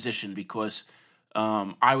weird position, because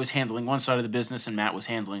I was handling one side of the business and Matt was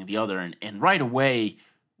handling the other. And right away,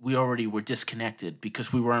 we already were disconnected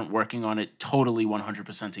because we weren't working on it totally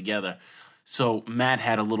 100% together. So Matt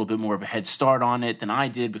had a little bit more of a head start on it than I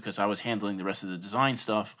did, because I was handling the rest of the design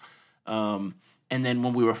stuff. And then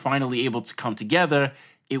when we were finally able to come together,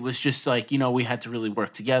 it was just like, we had to really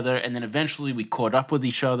work together. And then eventually we caught up with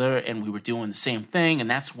each other and we were doing the same thing. And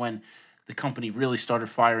that's when the company really started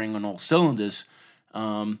firing on all cylinders.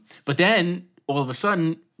 But then all of a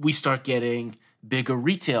sudden we start getting bigger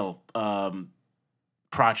retail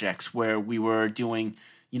projects where we were doing,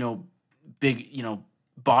 big,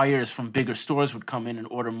 buyers from bigger stores would come in and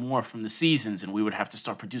order more from the seasons, and we would have to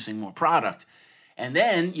start producing more product. And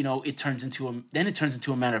then, it turns into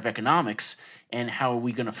a matter of economics and how are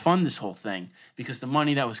we going to fund this whole thing? Because the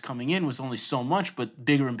money that was coming in was only so much, but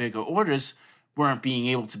bigger and bigger orders weren't being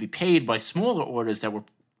able to be paid by smaller orders that were,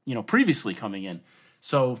 previously coming in.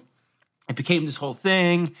 So it became this whole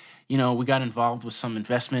thing. We got involved with some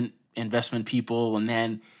investment people, and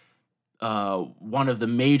then one of the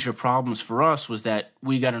major problems for us was that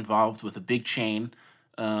we got involved with a big chain.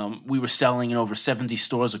 We were selling in over 70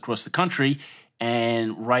 stores across the country,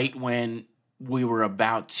 and right when we were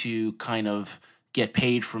about to kind of get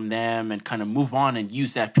paid from them and kind of move on and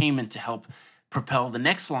use that payment to help propel the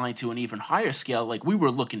next line to an even higher scale, like, we were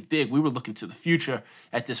looking big. We were looking to the future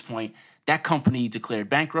at this point. That company declared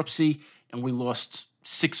bankruptcy, and we lost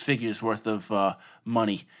six figures worth of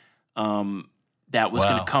money that was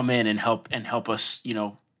going to come in and help us,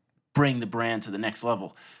 bring the brand to the next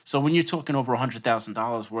level. So when you're talking over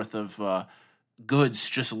 $100,000 worth of goods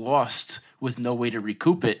just lost with no way to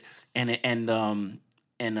recoup it, and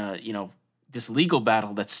this legal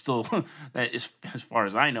battle that's still, that is, as far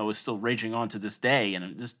as I know, is still raging on to this day,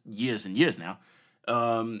 and just years and years now.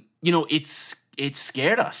 It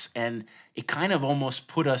scared us, and it kind of almost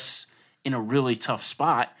put us in a really tough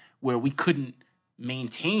spot where we couldn't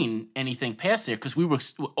maintain anything past there, because we were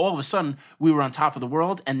all of a sudden we were on top of the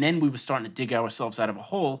world, and then we were starting to dig ourselves out of a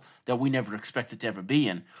hole that we never expected to ever be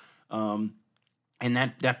in. And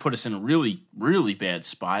that put us in a really, really bad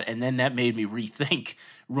spot. And then that made me rethink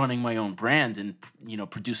running my own brand and,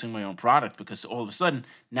 producing my own product, because all of a sudden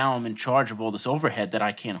now I'm in charge of all this overhead that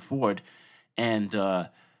I can't afford. And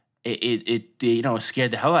it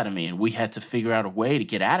scared the hell out of me. And we had to figure out a way to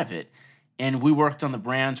get out of it. And we worked on the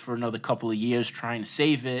brand for another couple of years trying to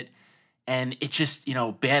save it. And it just,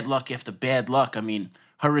 bad luck after bad luck. I mean,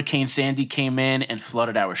 Hurricane Sandy came in and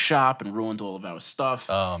flooded our shop and ruined all of our stuff.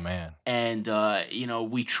 Oh man! And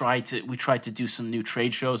we tried to do some new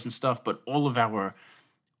trade shows and stuff, but all of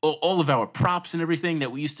our props and everything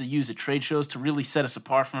that we used to use at trade shows to really set us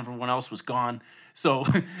apart from everyone else was gone. So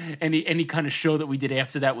any kind of show that we did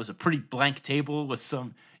after that was a pretty blank table with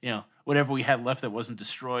some whatever we had left that wasn't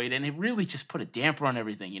destroyed, and it really just put a damper on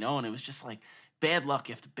everything, and it was just like bad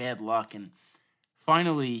luck after bad luck. And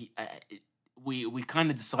finally, we kind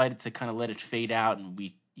of decided to kind of let it fade out, and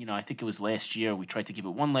we, I think it was last year, we tried to give it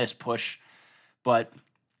one last push, but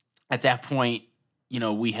at that point,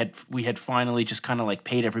 we had finally just kind of like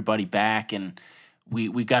paid everybody back, and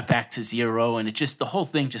we got back to zero, and the whole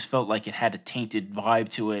thing just felt like it had a tainted vibe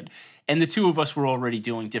to it. And the two of us were already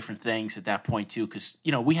doing different things at that point too, because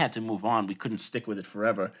we had to move on. We couldn't stick with it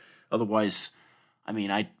forever, otherwise, I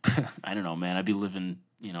mean, I don't know, man, I'd be living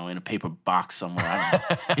in a paper box somewhere.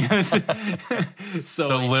 I don't know. So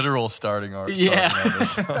the literal starting arc.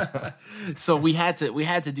 Yeah. So we had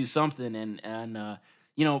to do something, and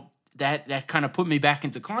that kind of put me back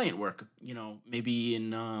into client work. Maybe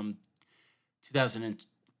in 2000.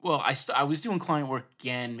 I was doing client work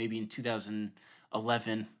again maybe in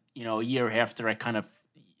 2011. A year after I kind of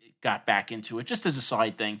got back into it, just as a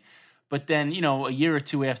side thing. But then a year or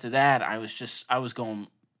two after that, I was going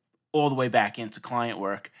all the way back into client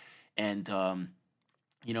work, and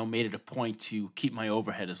made it a point to keep my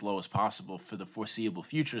overhead as low as possible for the foreseeable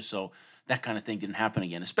future, so that kind of thing didn't happen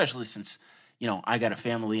again, especially since I got a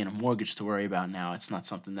family and a mortgage to worry about now. It's not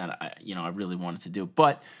something that I really wanted to do,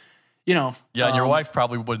 but and your wife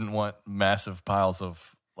probably wouldn't want massive piles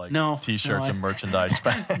of T-shirts and merchandise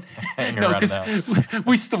hanging around now.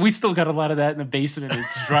 We still got a lot of that in the basement.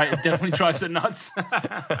 It definitely drives it nuts.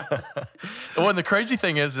 Well, and the crazy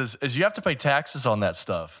thing is you have to pay taxes on that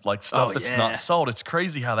stuff, like stuff that's not sold. It's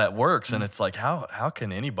crazy how that works, and it's like how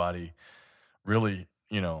can anybody really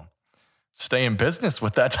stay in business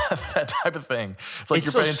with that type of thing? It's like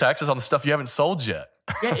you're paying taxes on the stuff you haven't sold yet.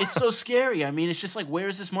 Yeah, it's so scary. I mean, it's just like, where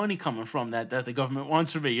is this money coming from that the government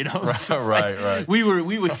wants from me? Right. We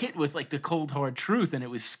were hit with like the cold hard truth, and it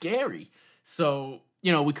was scary. So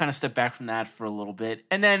we kind of stepped back from that for a little bit,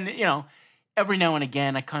 and then every now and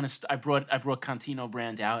again, I brought Contino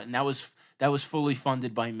brand out, and that was fully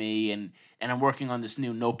funded by me, and I'm working on this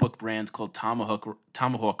new notebook brand called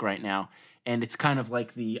Tomahawk right now, and it's kind of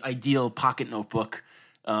like the ideal pocket notebook.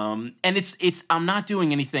 And it's I'm not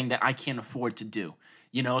doing anything that I can't afford to do.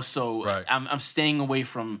 So right. I'm staying away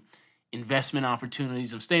from investment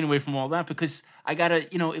opportunities. I'm staying away from all that because I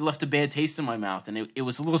gotta, it left a bad taste in my mouth, and it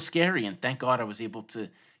was a little scary, and thank God I was able to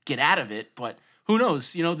get out of it. But who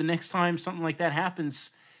knows, the next time something like that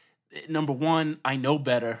happens, number one, I know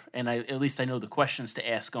better, and at least I know the questions to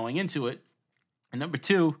ask going into it. And number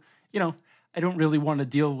two, I don't really want to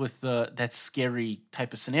deal with that scary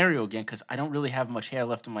type of scenario again, because I don't really have much hair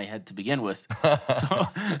left in my head to begin with. So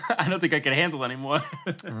I don't think I can handle anymore.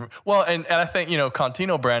 Well, and I think,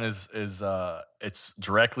 Contino brand is it's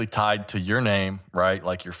directly tied to your name, right?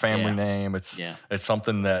 Like your family name. It's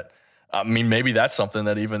something that, I mean, maybe that's something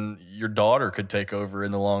that even your daughter could take over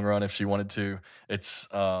in the long run if she wanted to. It's,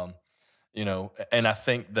 and I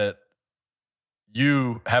think that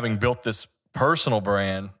you having built this personal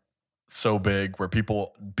brand so big where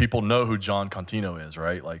people know who John Contino is,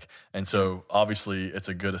 right? Like, and so obviously it's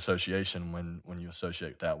a good association when you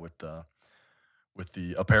associate that with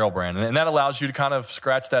the apparel brand, and that allows you to kind of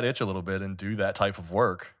scratch that itch a little bit and do that type of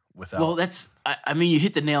work without. Well, I mean, you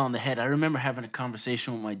hit the nail on the head. I remember having a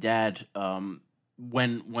conversation with my dad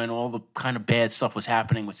when all the kind of bad stuff was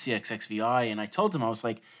happening with CXXVI, and I told him, I was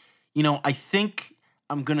like, I think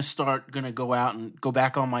I'm gonna go out and go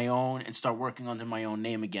back on my own and start working under my own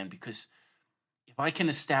name again, because if I can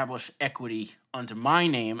establish equity under my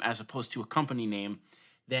name as opposed to a company name,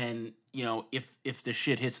 then, if the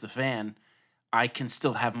shit hits the fan, I can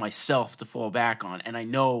still have myself to fall back on, and I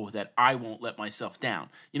know that I won't let myself down.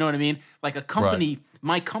 You know what I mean? Like a company,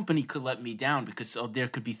 my company could let me down because there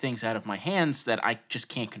could be things out of my hands that I just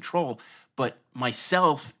can't control. But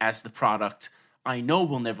myself as the product, I know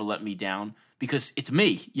will never let me down because it's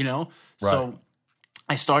me, Right. So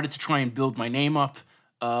I started to try and build my name up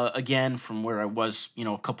again from where I was,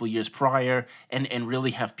 a couple of years prior, and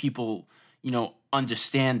really have people,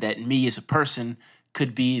 understand that me as a person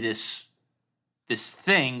could be this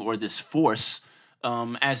thing or this force,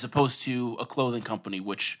 as opposed to a clothing company,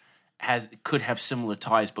 which could have similar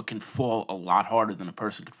ties but can fall a lot harder than a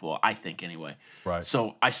person could fall, I think, anyway. Right.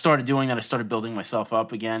 So I started doing that. I started building myself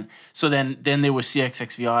up again. So then there was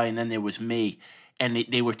CXXVI, and then there was me, and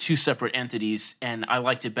they were two separate entities, and I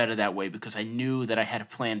liked it better that way because I knew that I had a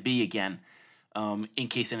plan B again, in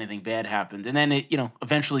case anything bad happened. And then it,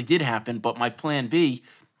 eventually did happen, but my plan B,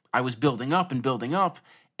 I was building up,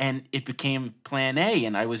 and it became plan A,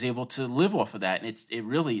 and I was able to live off of that. And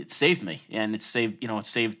it saved me, and it saved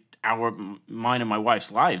mine and my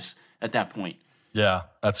wife's lives at that point. Yeah,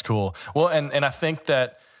 that's cool. Well, and I think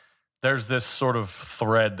that there's this sort of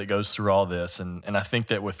thread that goes through all this. And I think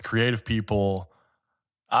that with creative people,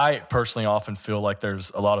 I personally often feel like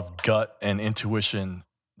there's a lot of gut and intuition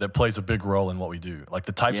that plays a big role in what we do. Like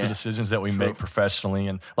the types of decisions that we make professionally.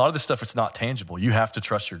 And a lot of this stuff, it's not tangible. You have to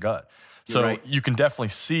trust your gut. So you can definitely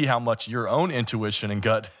see how much your own intuition and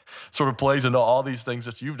gut sort of plays into all these things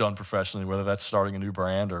that you've done professionally, whether that's starting a new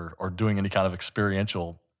brand or doing any kind of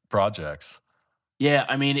experiential projects. Yeah,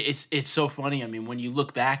 I mean, it's so funny. I mean, when you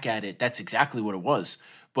look back at it, that's exactly what it was.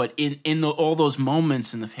 But in all those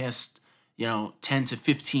moments in the past, 10 to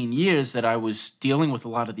 15 years that I was dealing with a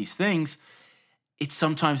lot of these things,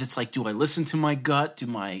 sometimes it's like, do I listen to my gut?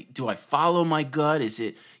 Do I follow my gut? Is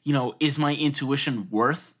it, is my intuition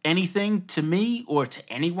worth anything to me or to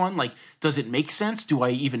anyone? Like, does it make sense? Do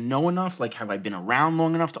I even know enough? Like, have I been around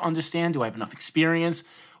long enough to understand? Do I have enough experience?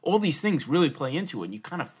 All these things really play into it. And you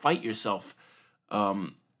kind of fight yourself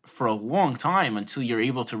for a long time until you're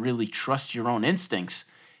able to really trust your own instincts.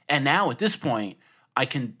 And now at this point, I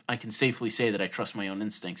can safely say that I trust my own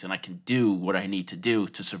instincts, and I can do what I need to do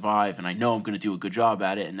to survive, and I know I'm going to do a good job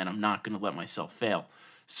at it, and then I'm not going to let myself fail.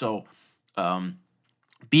 So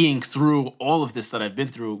being through all of this that I've been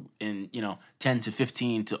through in 10 to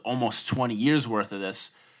 15 to almost 20 years worth of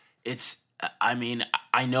this, I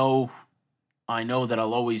know that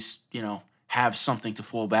I'll always have something to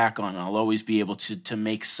fall back on, and I'll always be able to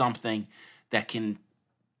make something that can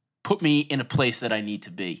put me in a place that I need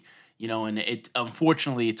to be. And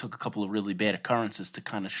unfortunately it took a couple of really bad occurrences to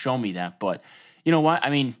kind of show me that. But you know what? I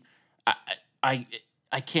mean, I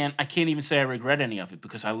can't even say I regret any of it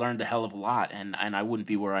because I learned a hell of a lot, and I wouldn't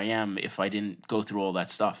be where I am if I didn't go through all that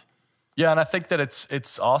stuff. Yeah, and I think that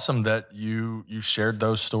it's awesome that you shared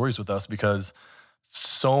those stories with us, because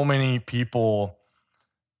so many people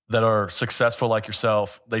that are successful like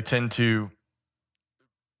yourself, they tend to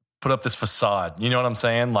put up this facade. You know what I'm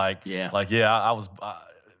saying?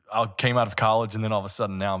 I came out of college and then all of a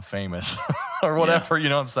sudden now I'm famous or whatever, you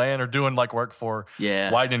know what I'm saying? Or doing like work for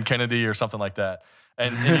White and Kennedy or something like that.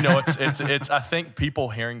 And it's I think people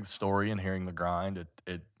hearing the story and hearing the grind,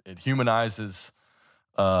 it humanizes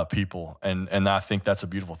people. And I think that's a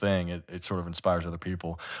beautiful thing. It sort of inspires other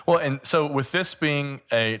people. Well, and so with this being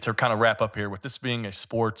to kind of wrap up here, with this being a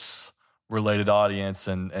sports related audience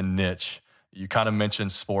and niche, you kind of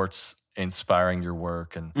mentioned sports inspiring your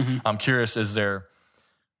work. And I'm curious, is there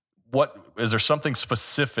something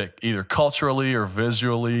specific, either culturally or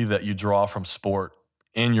visually, that you draw from sport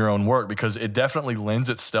in your own work? Because it definitely lends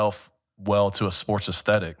itself well to a sports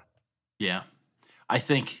aesthetic. Yeah. I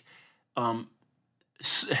think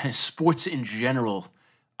sports in general,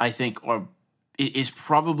 I think, is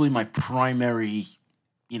probably my primary,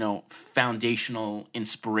 foundational,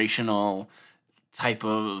 inspirational type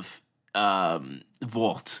of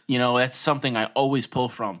vault. That's something I always pull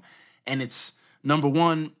from. And it's, number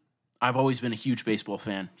one, I've always been a huge baseball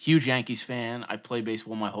fan, huge Yankees fan. I played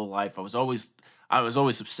baseball my whole life. I was always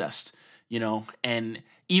obsessed, and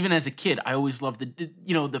even as a kid, I always loved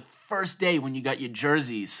the first day when you got your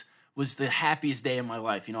jerseys was the happiest day of my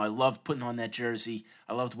life. I loved putting on that jersey.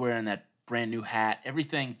 I loved wearing that brand new hat.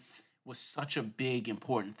 Everything was such a big,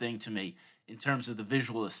 important thing to me in terms of the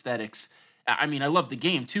visual aesthetics. I mean, I love the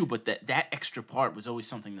game too, but that extra part was always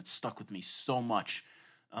something that stuck with me so much.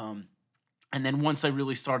 And then once I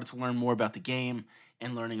really started to learn more about the game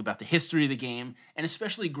and learning about the history of the game, and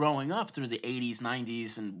especially growing up through the 80s,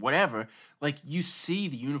 90s, and whatever, like you see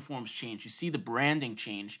the uniforms change, you see the branding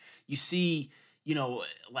change, you see, you know,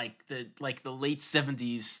 like the late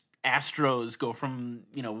 70s Astros go from,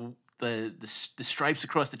 you know, the stripes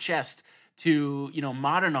across the chest to, you know,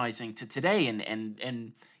 modernizing to today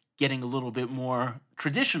and getting a little bit more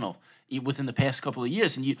traditional within the past couple of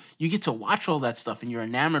years. And you get to watch all that stuff and you're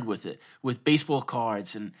enamored with it, with baseball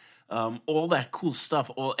cards and all that cool stuff.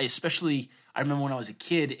 Especially, I remember when I was a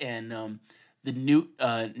kid and the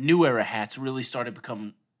new era hats really started to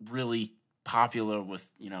become really popular with,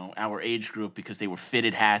 you know, our age group because they were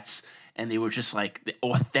fitted hats and they were just like the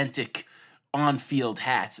authentic on-field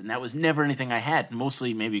hats, and that was never anything I had.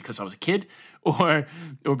 Mostly maybe because I was a kid, or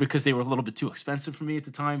because they were a little bit too expensive for me at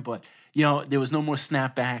the time. But you know, there was no more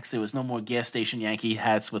snapbacks. There was no more gas station Yankee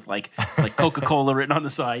hats with like Coca-Cola written on the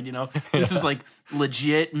side. You know, this is like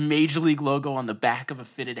legit Major League logo on the back of a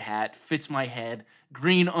fitted hat. Fits my head.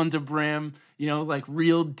 Green under brim. You know, like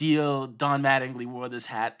real deal. Don Mattingly wore this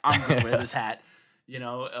hat. I'm gonna wear this hat. You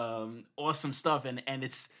know, awesome stuff. And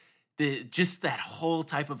it's just that whole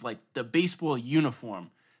type of like the baseball uniform,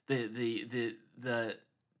 the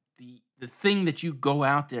thing that you go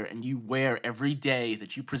out there and you wear every day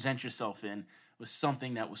that you present yourself in was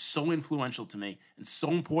something that was so influential to me and so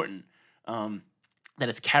important that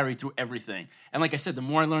it's carried through everything. And like I said, the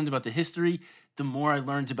more I learned about the history, the more I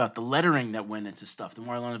learned about the lettering that went into stuff, the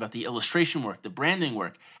more I learned about the illustration work, the branding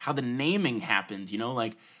work, how the naming happened, you know,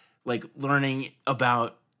 like learning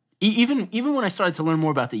about even when I started to learn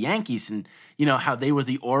more about the Yankees and, you know, how they were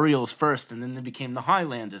the Orioles first and then they became the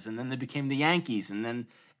Highlanders and then they became the Yankees and then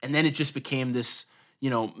it just became this,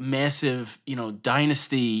 you know, massive, you know,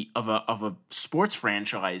 dynasty of a sports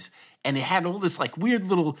franchise. And it had all this like weird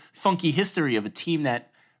little funky history of a team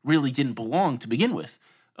that really didn't belong to begin with.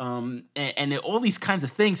 And all these kinds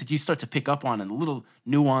of things that you start to pick up on and the little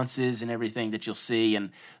nuances and everything that you'll see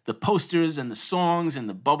and the posters and the songs and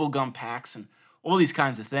the bubblegum packs and all these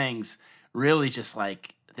kinds of things really just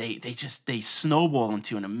like they snowball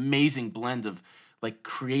into an amazing blend of like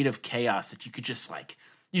creative chaos that you could just like,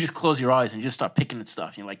 you just close your eyes and you just start picking at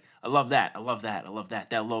stuff. You're like, I love that. I love that. I love that.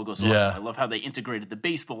 That logo's awesome. Yeah. I love how they integrated the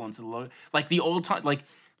baseball into the logo. Like the old time, like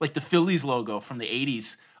the Phillies logo from the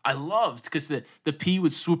 80s. I loved because the P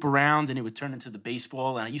would swoop around and it would turn into the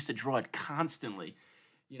baseball. And I used to draw it constantly.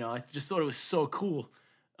 You know, I just thought it was so cool.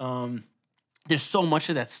 There's so much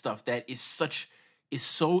of that stuff that is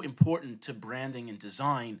so important to branding and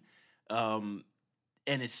design, and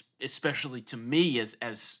it's especially to me as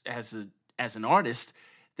an artist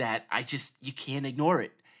that you can't ignore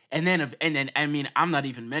it. And then I mean, I'm not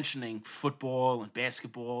even mentioning football and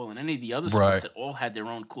basketball and any of the other sports that all had their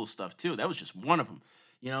own cool stuff too. That was just one of them,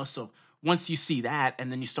 you know. So once you see that,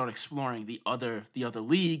 and then you start exploring the other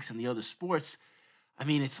leagues and the other sports, I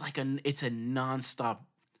mean, it's a nonstop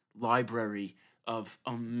library of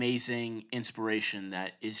amazing inspiration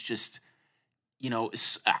that is just, you know,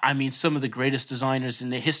 I mean, some of the greatest designers in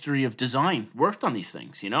the history of design worked on these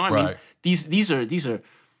things, you know. I mean, these are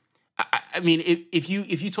I mean, if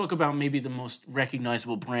you talk about maybe the most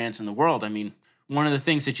recognizable brands in the world, I mean, one of the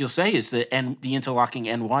things that you'll say is the interlocking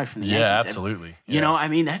NY from the Yankees. Yeah, absolutely. And, you know, I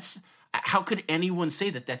mean, how could anyone say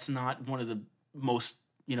that that's not one of the most,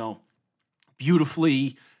 you know,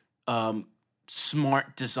 beautifully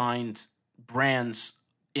smart designed brands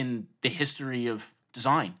in the history of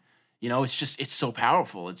design? You know, it's so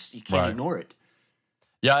powerful. You can't ignore it.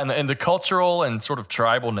 Yeah, and the cultural and sort of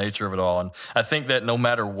tribal nature of it all. And I think that no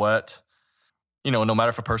matter what, you know, no matter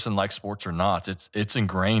if a person likes sports or not, it's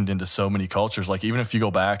ingrained into so many cultures. Like even if you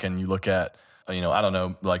go back and you look at, you know, I don't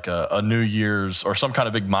know, like a New Year's or some kind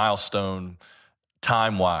of big milestone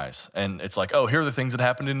time-wise, and it's like, oh, here are the things that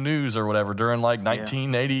happened in news or whatever during like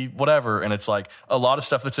 1980 whatever, and it's like a lot of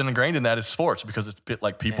stuff that's ingrained in that is sports because it's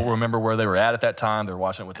like people remember where they were at that time. They're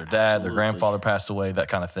watching it with their dad, their grandfather passed away, that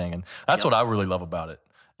kind of thing, and that's what I really love about it.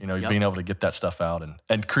 You know, being able to get that stuff out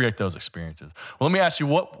and create those experiences. Well, let me ask you,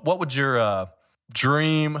 what would your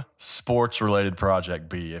dream sports-related project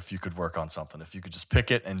be if you could work on something, if you could just pick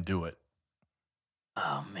it and do it?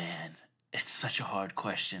 Oh, man. It's such a hard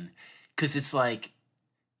question. Because it's like,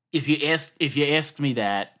 if you asked me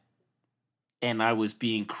that and I was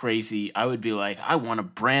being crazy, I would be like, I want to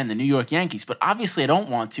brand the New York Yankees. But obviously I don't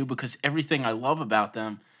want to because everything I love about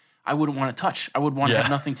them, I wouldn't want to touch. I would want to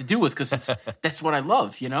have nothing to do with because that's what I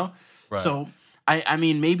love, you know? Right. So, I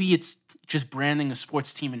mean, maybe it's just branding a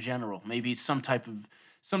sports team in general. Maybe it's some type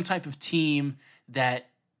of team that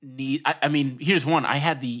I mean, here's one. I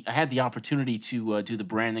had the opportunity to do the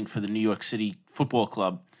branding for the New York City Football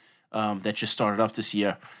Club that just started up this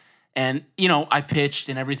year. And, I pitched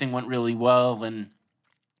and everything went really well. And,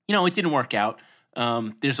 it didn't work out.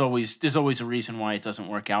 There's always a reason why it doesn't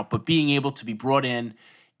work out. But being able to be brought in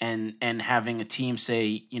and having a team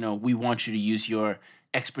say, we want you to use your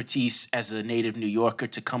expertise as a native New Yorker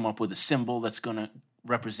to come up with a symbol that's going to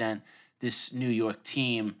represent this New York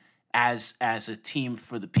team as a team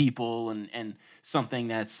for the people and something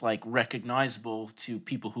that's like recognizable to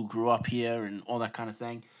people who grew up here and all that kind of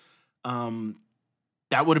thing.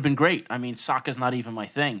 That would have been great. I mean, soccer's not even my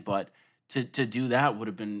thing, but to do that would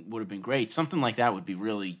have been great. Something like that would be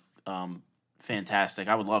really fantastic.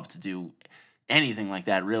 I would love to do anything like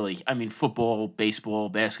that, really. I mean, football, baseball,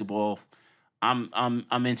 basketball.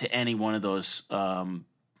 I'm into any one of those. And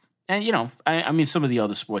I mean some of the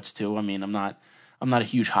other sports too. I mean, I'm not a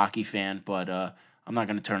huge hockey fan, but I'm not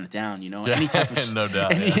going to turn it down. Any type of no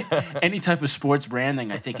doubt. Any type of sports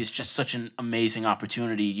branding, I think, is just such an amazing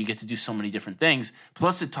opportunity. You get to do so many different things.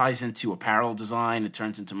 Plus, it ties into apparel design. It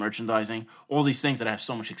turns into merchandising. All these things that I have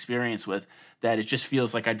so much experience with that it just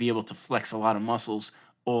feels like I'd be able to flex a lot of muscles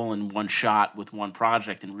all in one shot with one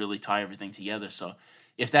project and really tie everything together. So,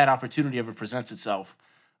 if that opportunity ever presents itself,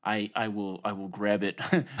 I will grab it.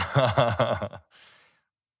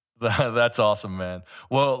 That's awesome, man.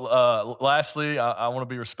 Well, lastly, I want to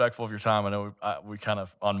be respectful of your time. I know we kind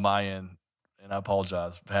of, on my end, and I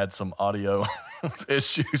apologize, had some audio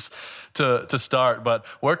issues to start, but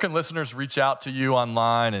where can listeners reach out to you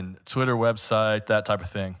online and Twitter, website, that type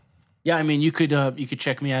of thing? Yeah, I mean, you could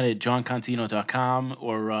check me out at johncontino.com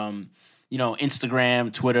or,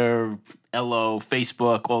 Instagram, Twitter, LO,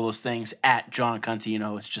 Facebook, all those things at John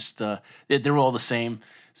Contino. It's just, they're all the same.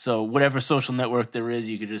 So whatever social network there is,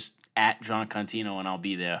 you could just at John Contino and I'll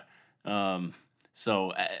be there. I'm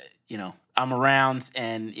around,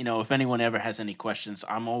 and if anyone ever has any questions,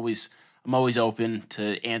 I'm always open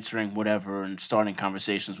to answering whatever and starting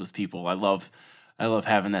conversations with people. I love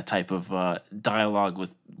having that type of dialogue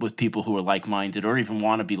with people who are like-minded or even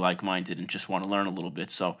want to be like-minded and just want to learn a little bit.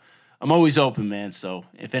 So I'm always open, man. So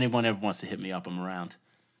if anyone ever wants to hit me up, I'm around.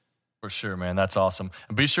 For sure, man. That's awesome.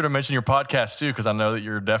 And be sure to mention your podcast, too, because I know that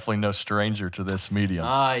you're definitely no stranger to this medium.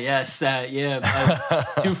 Yes.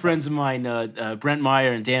 Two friends of mine, Brent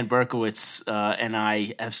Meyer and Dan Berkowitz, and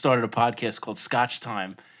I have started a podcast called Scotch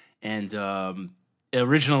Time. And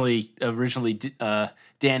originally,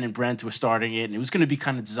 Dan and Brent were starting it, and it was going to be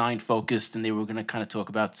kind of design-focused, and they were going to kind of talk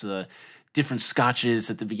about different scotches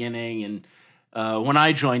at the beginning. And when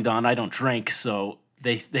I joined on, I don't drink, so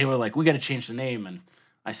they were like, we got to change the name. And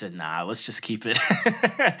I said, nah, let's just keep it.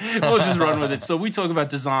 We'll just run with it. So we talk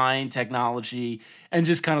about design, technology, and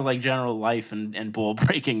just kind of like general life and ball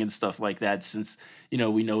breaking and stuff like that since,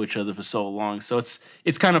 we know each other for so long. So it's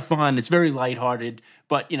kind of fun. It's very lighthearted,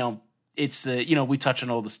 but, it's, we touch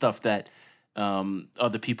on all the stuff that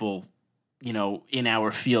other people, in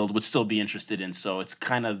our field would still be interested in. So it's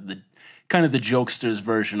kind of the jokesters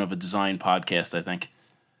version of a design podcast, I think.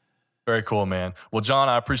 Very cool, man. Well, John,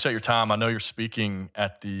 I appreciate your time. I know you're speaking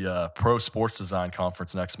at the Pro Sports Design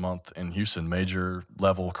Conference next month in Houston, Major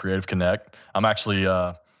Level Creative Connect. I'm actually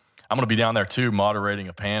I'm going to be down there too, moderating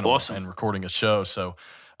a panel and recording a show. So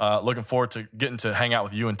looking forward to getting to hang out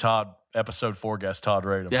with you and Todd, episode 4 guest Todd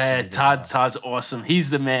Radom. Yeah, Todd's awesome. He's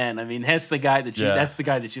the man. I mean, that's the guy that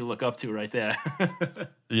you look up to right there.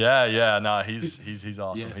 Yeah. No, he's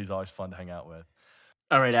awesome. Yeah. He's always fun to hang out with.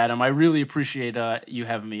 All right, Adam, I really appreciate you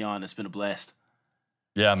having me on. It's been a blast.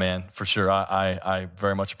 Yeah, man, for sure. I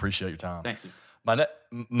very much appreciate your time. Thanks.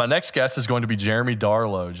 My next guest is going to be Jeremy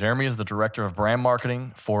Darlow. Jeremy is the director of brand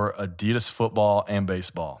marketing for Adidas football and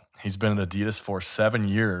baseball. He's been at Adidas for 7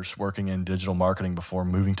 years, working in digital marketing before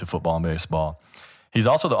moving to football and baseball. He's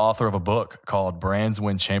also the author of a book called Brands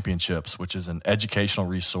Win Championships, which is an educational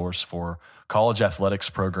resource for college athletics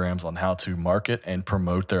programs on how to market and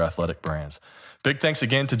promote their athletic brands. Big thanks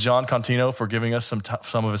again to John Contino for giving us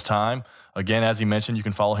some of his time. Again, as he mentioned, you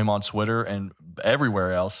can follow him on Twitter and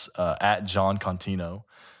everywhere else at John Contino.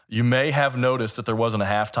 You may have noticed that there wasn't a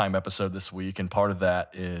halftime episode this week, and part of that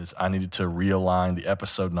is I needed to realign the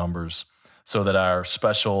episode numbers so that our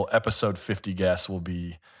special episode 50 guest will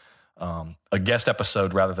be a guest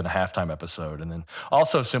episode rather than a halftime episode. And then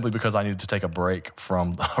also simply because I needed to take a break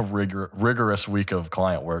from a rigorous week of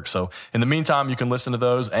client work. So in the meantime, you can listen to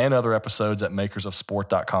those and other episodes at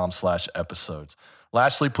makersofsport.com/episodes.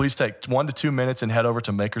 Lastly, please take 1 to 2 minutes and head over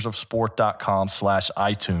to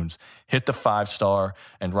makersofsport.com/iTunes. Hit the 5-star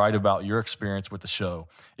and write about your experience with the show.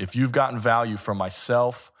 If you've gotten value from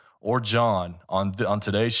myself or John on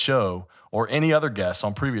today's show, or any other guests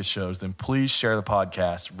on previous shows, then please share the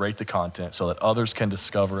podcast, rate the content so that others can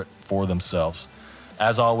discover it for themselves.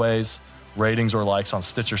 As always, Ratings or likes on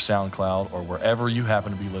Stitcher, SoundCloud, or wherever you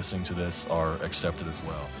happen to be listening to this are accepted as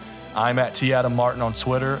well. I'm at T. Adam Martin on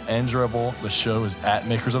Twitter and Dribble. The show is at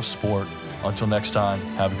Makers of Sport. Until next time,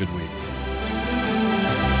 have a good week.